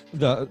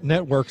 the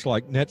networks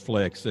like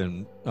Netflix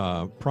and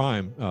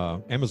Prime,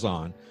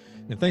 Amazon,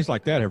 and things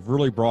like that have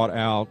really brought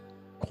out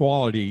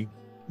quality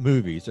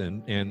movies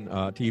and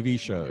TV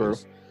shows. True.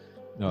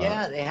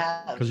 Yeah, they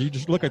have. Because you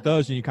just look at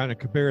those and you kind of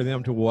compare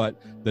them to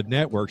what the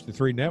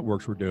three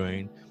networks were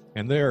doing,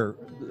 and they're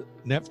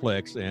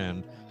Netflix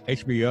and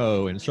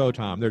HBO and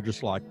Showtime. They're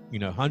just like,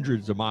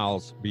 hundreds of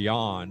miles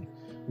beyond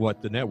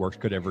what the networks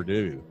could ever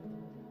do.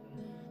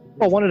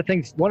 Well, one of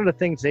the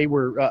things they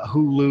were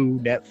Hulu,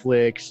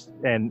 Netflix,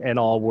 and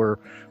all were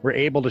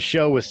able to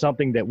show was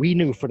something that we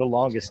knew for the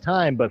longest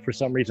time, but for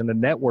some reason the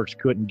networks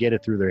couldn't get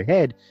it through their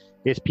head.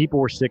 Is people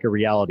were sick of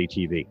reality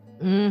TV.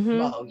 Mm-hmm.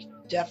 Oh,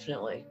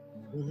 definitely.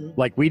 Mhm.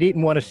 Like, we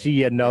didn't want to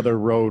see another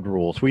Road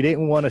Rules. We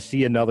didn't want to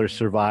see another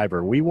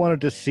Survivor. We wanted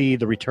to see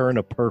the return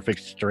of Perfect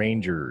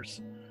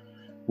Strangers.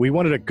 We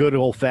wanted a good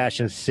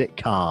old-fashioned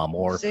sitcom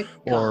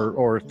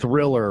or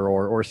thriller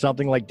or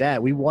something like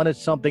that. We wanted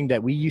something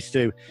that we used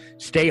to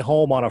stay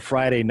home on a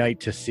Friday night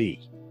to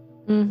see.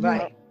 Mm-hmm.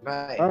 Right.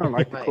 I don't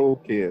like the right. cool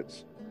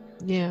kids.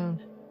 Yeah.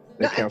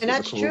 They No, canceled and the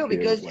that's cool true, kids,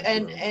 because like,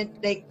 and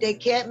they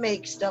can't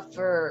make stuff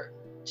for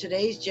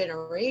today's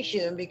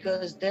generation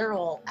because they're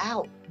all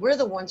out. We're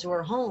the ones who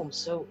are home,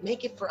 so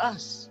make it for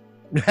us.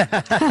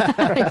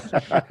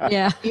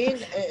 Yeah.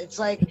 It's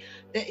like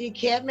you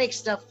can't make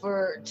stuff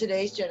for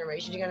today's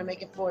generation. You got to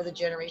make it for the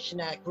generation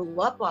that grew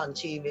up on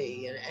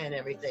TV and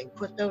everything.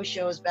 Put those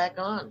shows back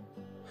on.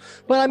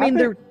 But I mean,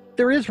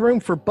 there is room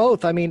for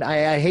both. I mean,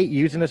 I hate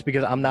using this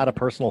because I'm not a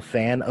personal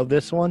fan of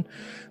this one,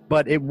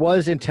 but it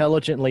was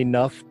intelligently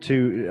enough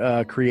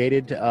to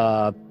created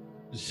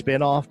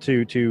spinoff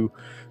to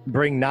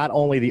bring not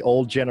only the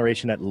old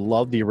generation that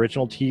loved the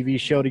original TV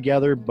show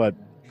together, but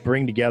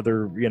bring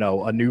together,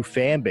 a new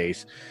fan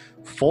base.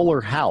 Fuller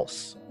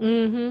House.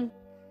 Mm-hmm.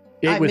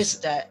 I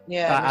missed that.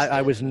 Yeah,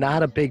 I was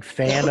not a big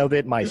fan of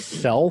it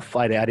myself.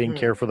 I didn't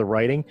care for the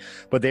writing,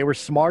 but they were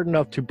smart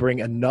enough to bring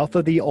enough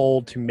of the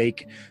old to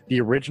make the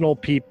original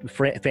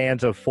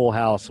fans of Full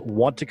House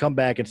want to come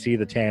back and see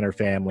the Tanner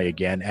family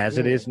again, as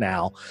it is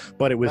now.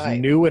 But it was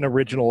new and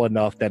original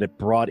enough that it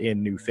brought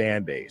in new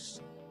fan base.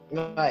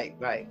 Right.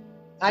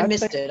 I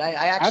missed it. I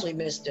actually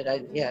missed it.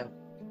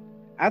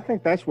 I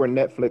think that's where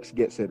Netflix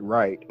gets it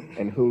right,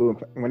 and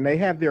Hulu, when they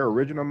have their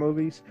original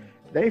movies,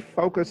 they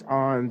focus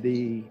on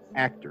the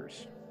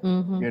actors.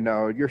 Mm-hmm. You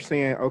know, you're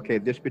saying, okay,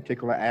 this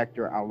particular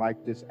actor, I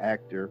like this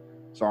actor,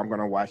 so I'm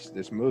going to watch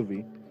this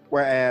movie.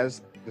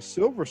 Whereas the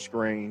silver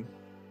screen,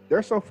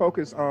 they're so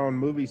focused on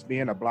movies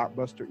being a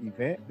blockbuster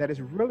event that it's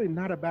really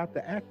not about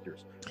the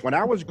actors. When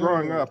I was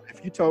growing up,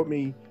 if you told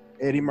me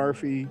Eddie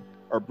Murphy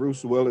or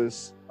Bruce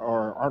Willis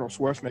or Arnold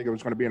Schwarzenegger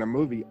was going to be in a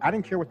movie, I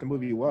didn't care what the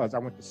movie was. I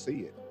went to see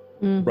it.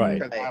 Mm-hmm. Right.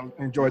 Because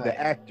I enjoyed the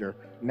actor.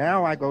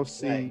 Now I go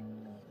see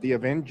the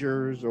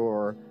Avengers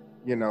or,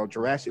 you know,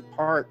 Jurassic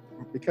Park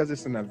because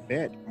it's an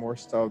event more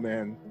so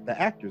than the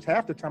actors.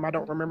 Half the time I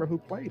don't remember who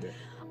played it.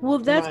 Well,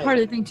 that's part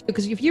of the thing too,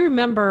 because if you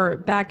remember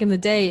back in the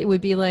day, it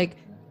would be like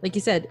you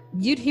said,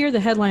 you'd hear the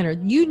headliner,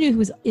 you knew who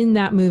was in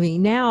that movie.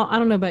 Now, I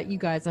don't know about you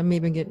guys, I may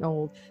have been getting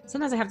old.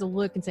 Sometimes I have to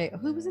look and say,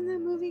 who was in that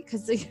movie?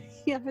 Because I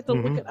have to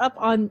look it up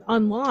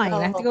online.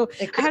 I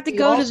have to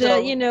go to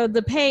the, you know,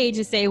 the page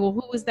and say, well,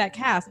 who was that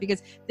cast?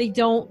 Because they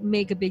don't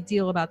make a big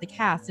deal about the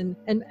cast. And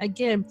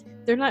again,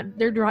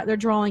 they're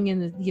drawing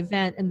in the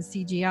event and the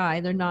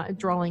CGI. They're not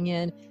drawing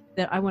in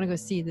that I want to go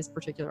see this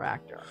particular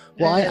actor.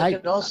 Well, it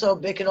could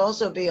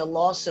also be a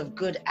loss of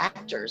good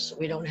actors.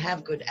 We don't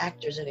have good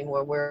actors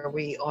anymore, where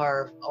we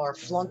are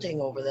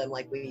flaunting over them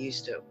like we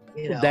used to.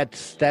 You know,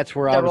 that's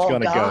where I was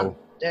going to go.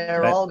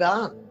 They're all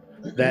gone.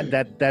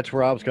 That's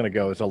where I was going to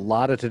go. Is a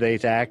lot of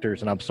today's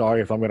actors, and I'm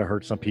sorry if I'm going to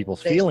hurt some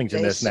people's feelings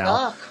in this suck.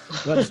 now.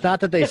 But it's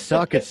not that they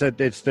suck. It's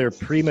that it's their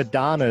prima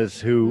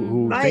donnas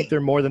who think they're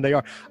more than they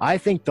are. I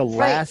think the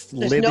last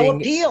There's living no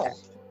appeal.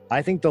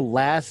 I think the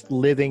last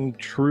living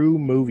true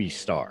movie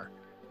star,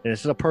 and this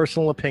is a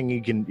personal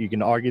opinion. You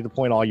can argue the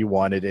point all you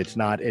want. It's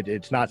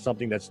not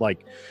something that's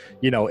like,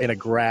 you know, in a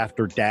graph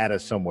or data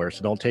somewhere.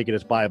 So don't take it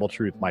as Bible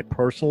truth. My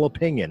personal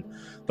opinion,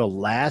 the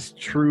last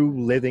true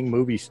living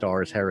movie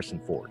star is Harrison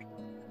Ford.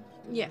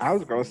 Yes. I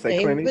was going to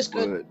say Clint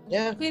Eastwood.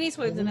 Yeah. Clint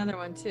Eastwood's another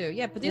one too.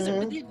 Yeah, but these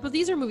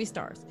are movie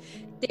stars.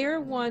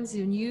 They're ones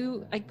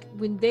who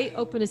when they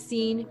open a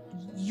scene,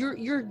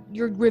 you're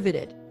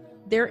riveted.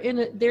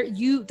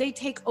 They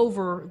take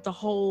over the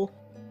whole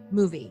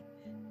movie.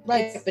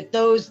 Right, but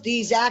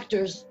these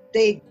actors,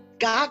 they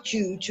got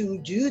you to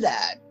do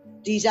that.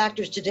 These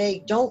actors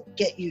today don't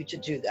get you to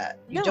do that.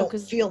 You don't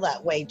feel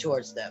that way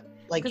towards them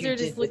like you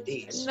did with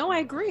these. No, I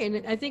agree,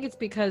 and I think it's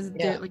because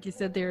they're, like you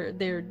said,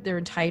 they're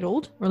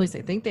entitled, or at least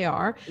I think they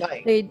are.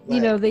 Right. You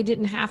know, they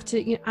didn't have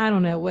to. You know, I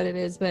don't know what it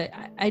is, but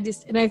I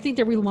think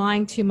they're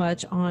relying too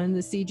much on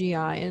the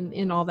CGI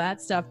and all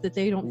that stuff that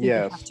they don't think they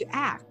have to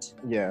act.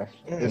 Yeah,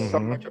 there's so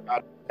much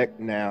about tech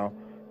now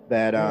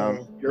that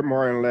you're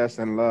more or less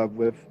in love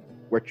with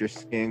what you're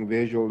seeing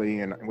visually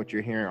and what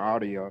you're hearing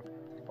audio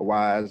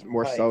wise,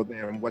 more so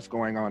than what's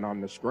going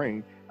on the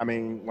screen. I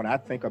mean, when I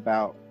think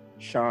about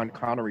Sean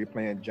Connery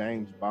playing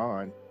James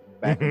Bond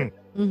back then,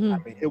 I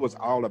mean, it was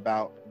all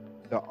about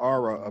the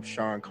aura of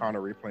Sean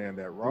Connery playing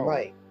that role.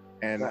 Right.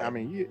 And I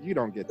mean, you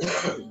don't get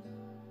that.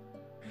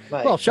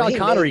 Right. Well, Sean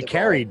Connery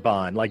carried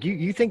Bond. Like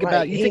you think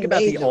about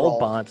the old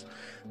Bonds.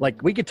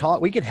 Like we could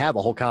have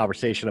a whole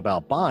conversation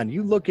about Bond.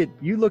 You look at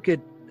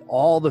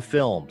all the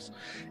films,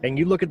 and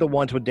you look at the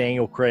ones with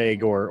Daniel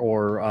Craig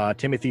or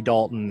Timothy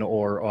Dalton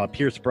or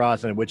Pierce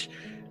Brosnan, which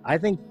I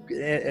think,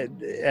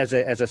 as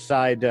a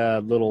side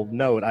little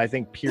note, I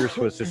think Pierce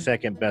was the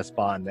second best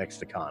Bond next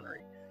to Connery.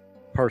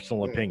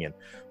 Personal opinion,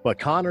 but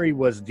Connery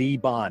was the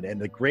Bond, and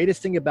the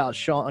greatest thing about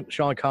Sean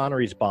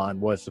Connery's Bond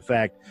was the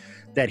fact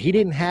that he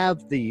didn't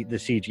have the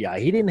CGI,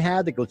 he didn't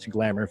have the glitz and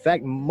glamour. In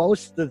fact,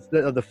 most of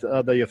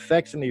the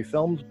effects in the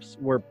films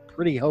were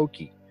pretty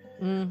hokey,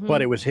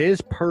 but it was his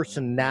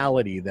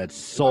personality that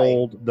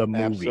sold the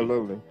movie.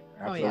 Absolutely.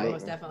 Oh yeah,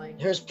 most definitely.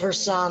 His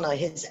persona,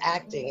 his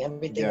acting,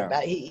 everything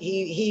about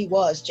he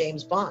was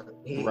James Bond.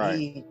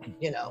 He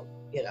you know.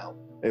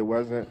 It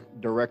wasn't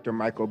director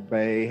Michael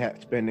Bay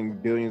spending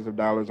billions of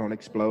dollars on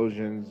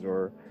explosions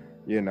or,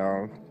 you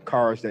know,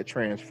 cars that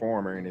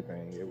transform or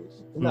anything. It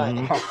was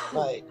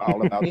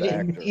all about the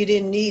actor. You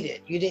didn't need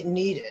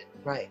it.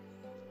 Right.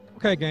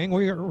 Okay, gang,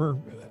 we're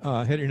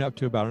heading up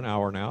to about an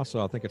hour now,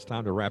 so I think it's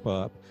time to wrap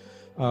up.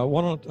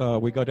 Why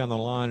don't we go down the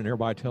line and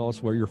everybody tell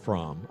us where you're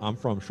from? I'm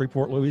from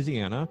Shreveport,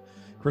 Louisiana.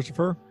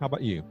 Christopher, how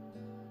about you?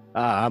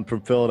 I'm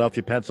from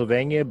Philadelphia,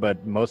 Pennsylvania,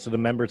 but most of the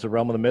members of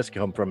Realm of the Mist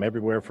come from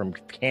everywhere from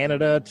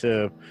Canada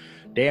to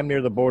damn near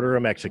the border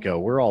of Mexico.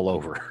 We're all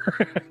over.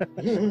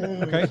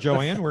 Okay,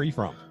 Joanne, where are you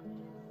from?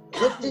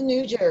 Clifton,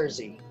 New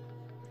Jersey.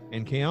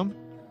 And Kim?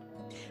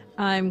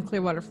 I'm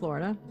Clearwater,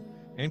 Florida.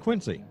 And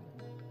Quincy?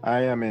 I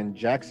am in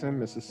Jackson,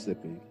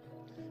 Mississippi.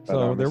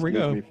 So there we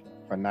go. Me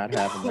for not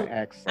having the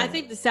accent. I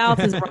think the South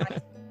is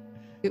right.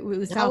 It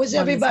was How was South London's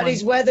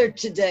everybody's one. weather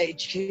today?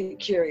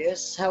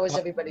 Curious. How was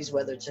everybody's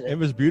weather It today?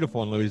 was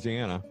beautiful in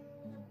Louisiana.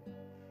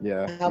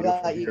 Yeah. How beautiful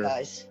about you here.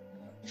 guys?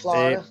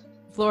 Florida.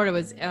 Florida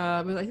was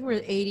I think we're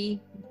at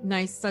 80,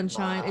 nice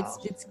sunshine. Wow.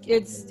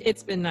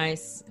 It's been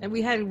nice. And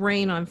we had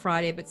rain on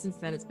Friday, but since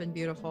then it's been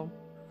beautiful.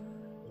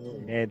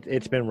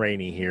 It's been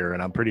rainy here,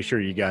 and I'm pretty sure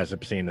you guys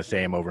have seen the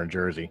same over in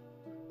Jersey.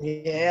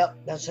 Yeah,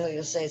 that's what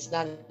I say. It's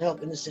not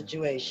helping the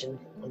situation,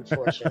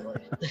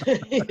 unfortunately.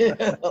 You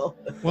know?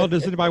 Well,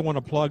 does anybody want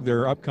to plug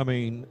their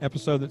upcoming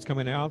episode that's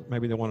coming out?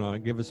 Maybe they want to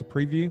give us a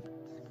preview.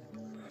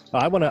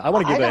 I want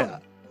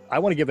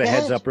to give a Go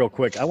heads ahead. up real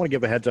quick. I want to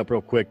give a heads up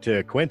real quick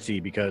to Quincy,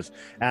 because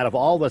out of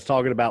all of us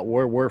talking about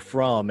where we're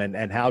from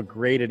and how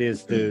great it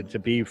is to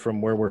be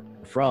from where we're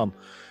from,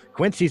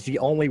 Quincy's the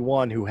only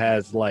one who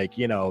has, like,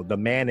 you know, the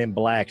Man in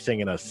Black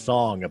singing a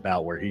song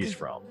about where he's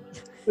from.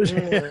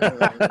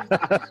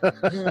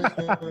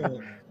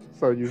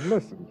 So you've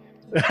listened.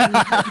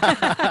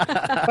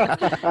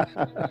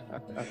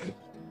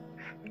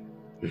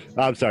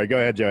 I'm sorry. Go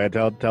ahead, Joanne.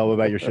 Tell them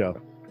about your show.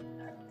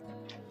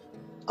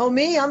 Oh,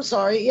 me? I'm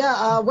sorry.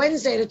 Yeah,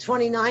 Wednesday the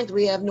 29th,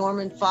 we have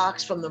Norman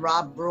Fox from the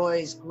Rob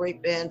Roy's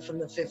great band from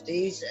the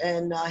 50s,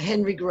 and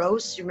Henry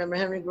Gross. You remember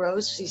Henry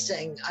Gross? He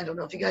sang, I don't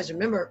know if you guys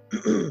remember,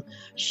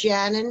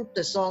 Shannon,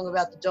 the song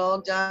about the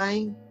dog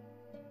dying.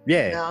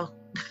 Yeah. No.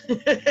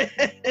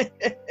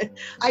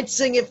 I'd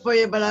sing it for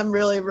you, but I'm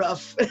really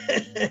rough.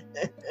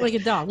 Like a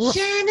dog.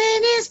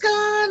 Shannon is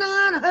gone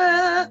on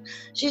her.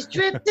 She's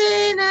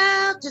drifting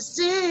out to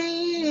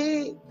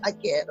sea. I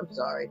can't. I'm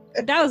sorry.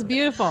 That was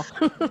beautiful.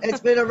 It's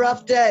been a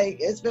rough day.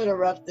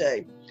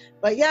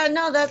 But yeah,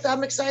 no,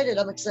 I'm excited.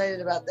 I'm excited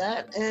about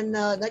that. And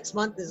next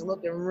month is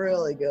looking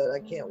really good.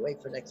 I can't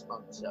wait for next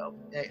month. So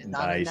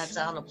Nice. that's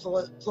on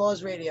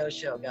Applause Radio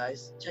Show,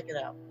 guys. Check it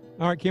out.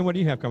 All right, Kim, what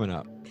do you have coming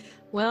up?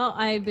 Well,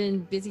 I've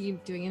been busy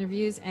doing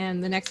interviews,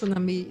 and the next one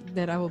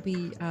that I will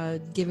be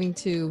giving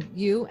to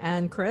you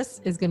and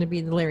Chris is going to be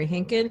the Larry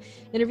Hankin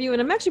interview.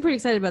 And I'm actually pretty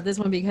excited about this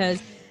one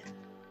because,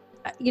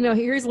 you know,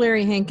 here's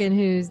Larry Hankin,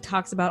 who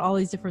talks about all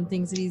these different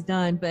things that he's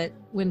done. But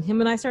when him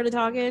and I started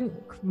talking,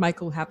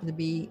 Michael happened to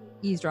be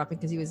eavesdropping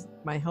because he was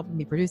helping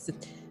me produce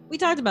it. We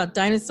talked about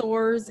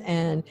dinosaurs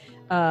and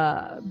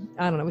I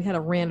don't know, we had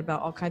a rant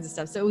about all kinds of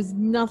stuff. So it was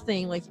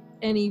nothing like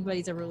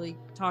anybody's ever really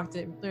talked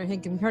to Larry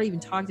Hankin. We hardly even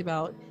talked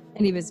about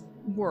any of his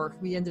work.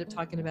 We ended up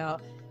talking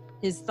about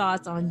his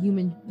thoughts on the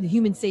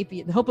human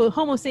sapien, the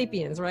Homo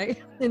sapiens,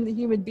 right? And the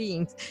human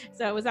beings.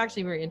 So it was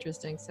actually very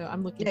interesting. So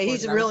I'm looking. Yeah,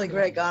 he's a really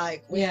great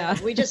guy. Yeah.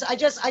 I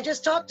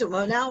just talked to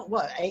him now.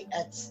 What,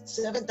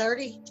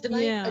 7:30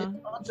 tonight? Yeah. I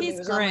talked to him. He's He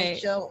was on my great.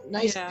 show.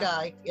 Nice Yeah.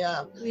 guy.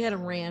 Yeah. We had a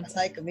rant.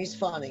 I like him. He's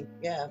funny.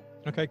 Yeah.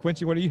 Okay,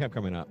 Quincy, what do you have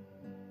coming up?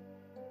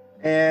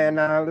 And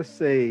let's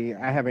see.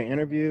 I have an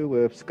interview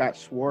with Scott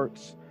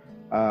Schwartz,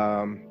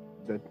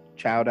 the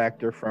child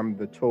actor from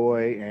The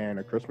Toy and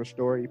A Christmas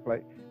Story.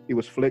 He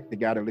was Flick, the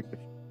guy that licked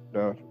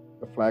the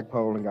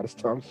flagpole and got his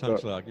tongue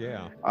stuck. Sunslug,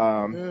 yeah.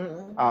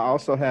 Mhm. I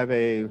also have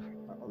a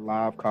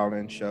live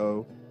call-in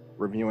show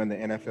reviewing the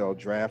NFL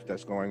draft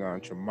that's going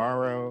on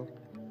tomorrow.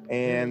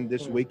 And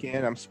this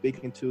weekend, I'm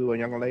speaking to a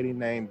young lady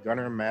named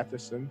Gunnar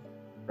Matheson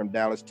from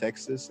Dallas,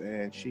 Texas,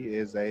 and she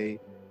is a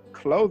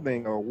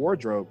clothing or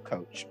wardrobe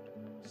coach.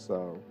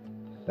 So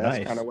that's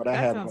Nice. kind of what I That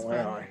have sounds going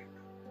fun. on.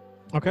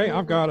 Okay,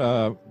 I've got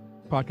a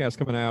podcast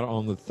coming out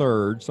on the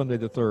 3rd, Sunday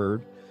the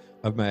 3rd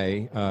of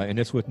May, and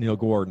it's with Neil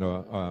Gordon,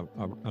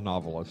 a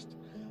novelist.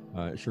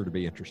 It's sure to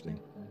be interesting.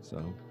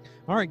 So,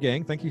 all right,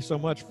 gang, thank you so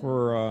much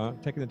for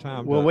taking the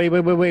time. Well, to... wait.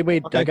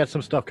 Okay. I got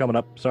some stuff coming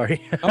up.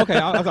 Sorry. Okay,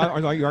 I thought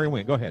you already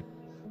went. Go ahead.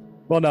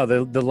 Well, no,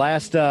 the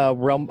last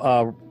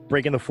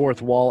Breaking the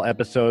Fourth Wall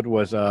episode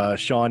was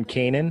Sean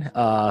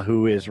Kanan,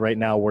 who is right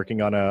now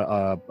working on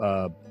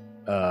a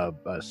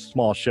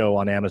small show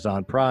on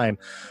Amazon Prime,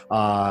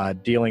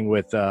 dealing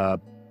with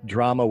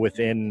drama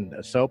within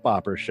a soap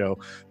opera show.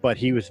 But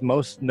he was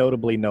most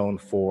notably known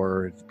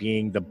for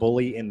being the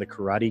bully in the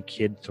Karate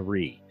Kid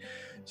 3.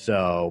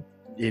 So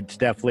it's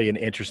definitely an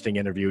interesting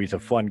interview. He's a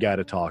fun guy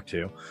to talk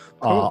to.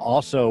 Cool.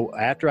 Also,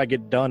 after I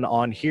get done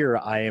on here,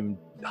 I am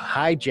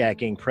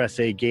hijacking Press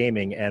A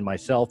Gaming, and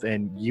myself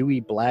and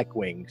Yui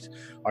Blackwings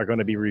are going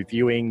to be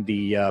reviewing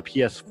the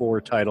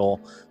PS4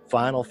 title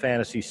Final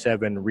Fantasy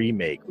VII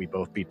Remake. We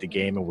both beat the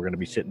game, and we're going to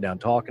be sitting down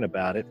talking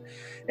about it.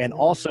 And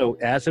also,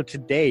 as of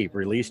today,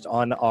 released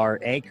on our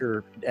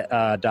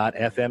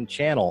Anchor.fm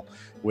channel,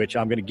 which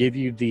I'm going to give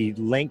you the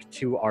link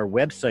to our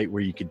website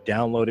where you can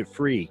download it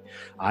free.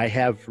 I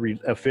have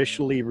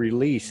officially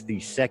released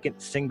the second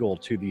single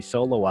to the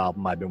solo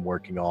album I've been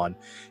working on,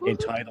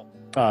 entitled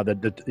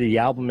the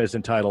album is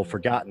entitled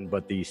Forgotten,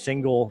 but the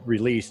single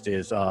released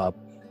is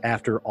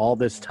After All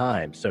This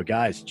Time. So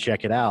guys,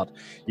 check it out.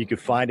 You can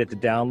find it to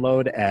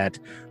download at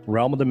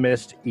Realm of the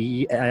Mist,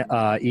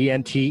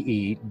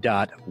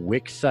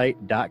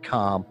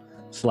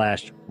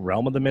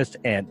 ente.wixsite.com/Realm of the Mist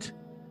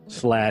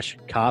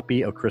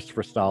 /copy of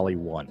Christopher Stolle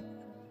 1.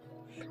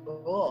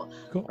 Cool.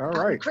 Cool. All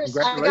right. Chris,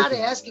 I got to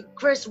ask you,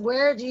 Chris,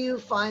 where do you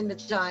find the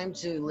time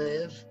to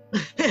live?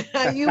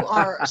 You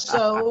are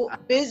so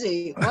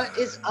busy. What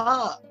is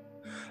up?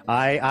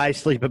 I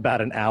sleep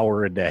about an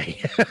hour a day.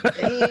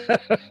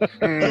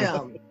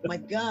 Damn, my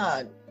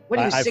God. What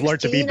are you, I've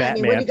learned to be 16? I mean,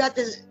 Batman. where you got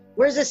this?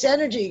 Where's this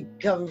energy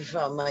coming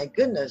from? My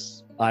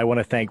goodness. I want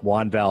to thank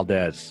Juan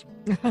Valdez.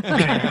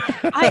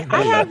 I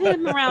have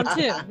him around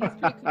too.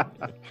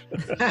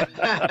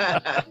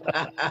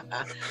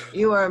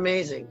 You are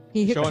amazing.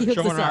 He Showing hooks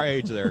us our up.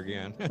 age there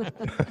again.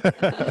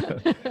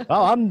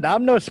 Oh,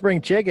 I'm no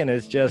spring chicken.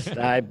 It's just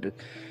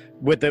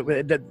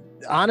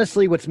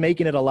honestly, what's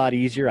making it a lot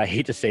easier. I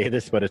hate to say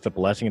this, but it's a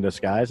blessing in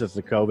disguise. It's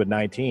the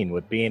COVID-19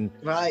 with being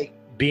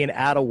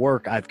out of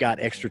work. I've got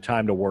extra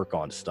time to work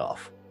on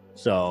stuff,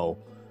 so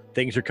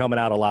things are coming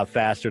out a lot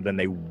faster than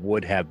they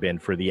would have been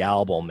for the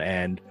album,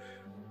 and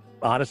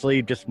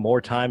honestly, just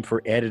more time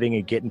for editing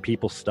and getting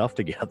people's stuff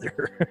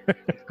together.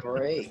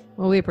 Great.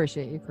 Well, we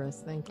appreciate you,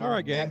 Chris. Thank you. All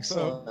right, gang.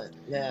 Excellent.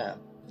 Yeah.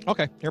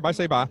 Okay, everybody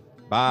say bye.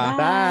 Bye. Bye.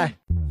 Bye.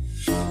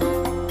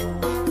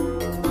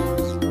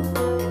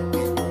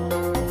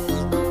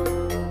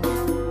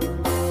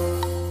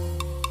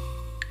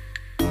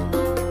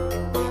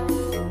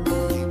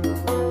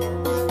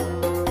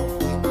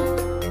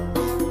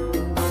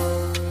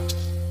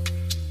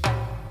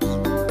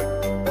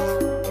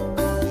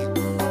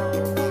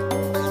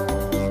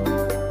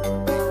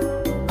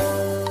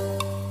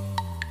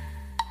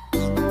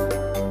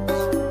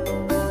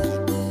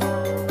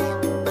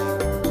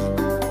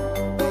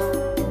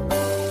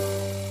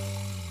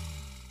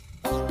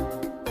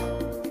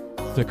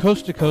 The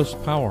Coast to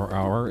Coast Power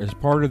Hour is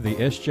part of the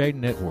SJ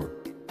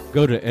Network.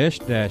 Go to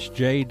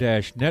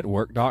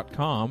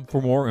s-j-network.com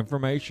for more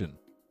information.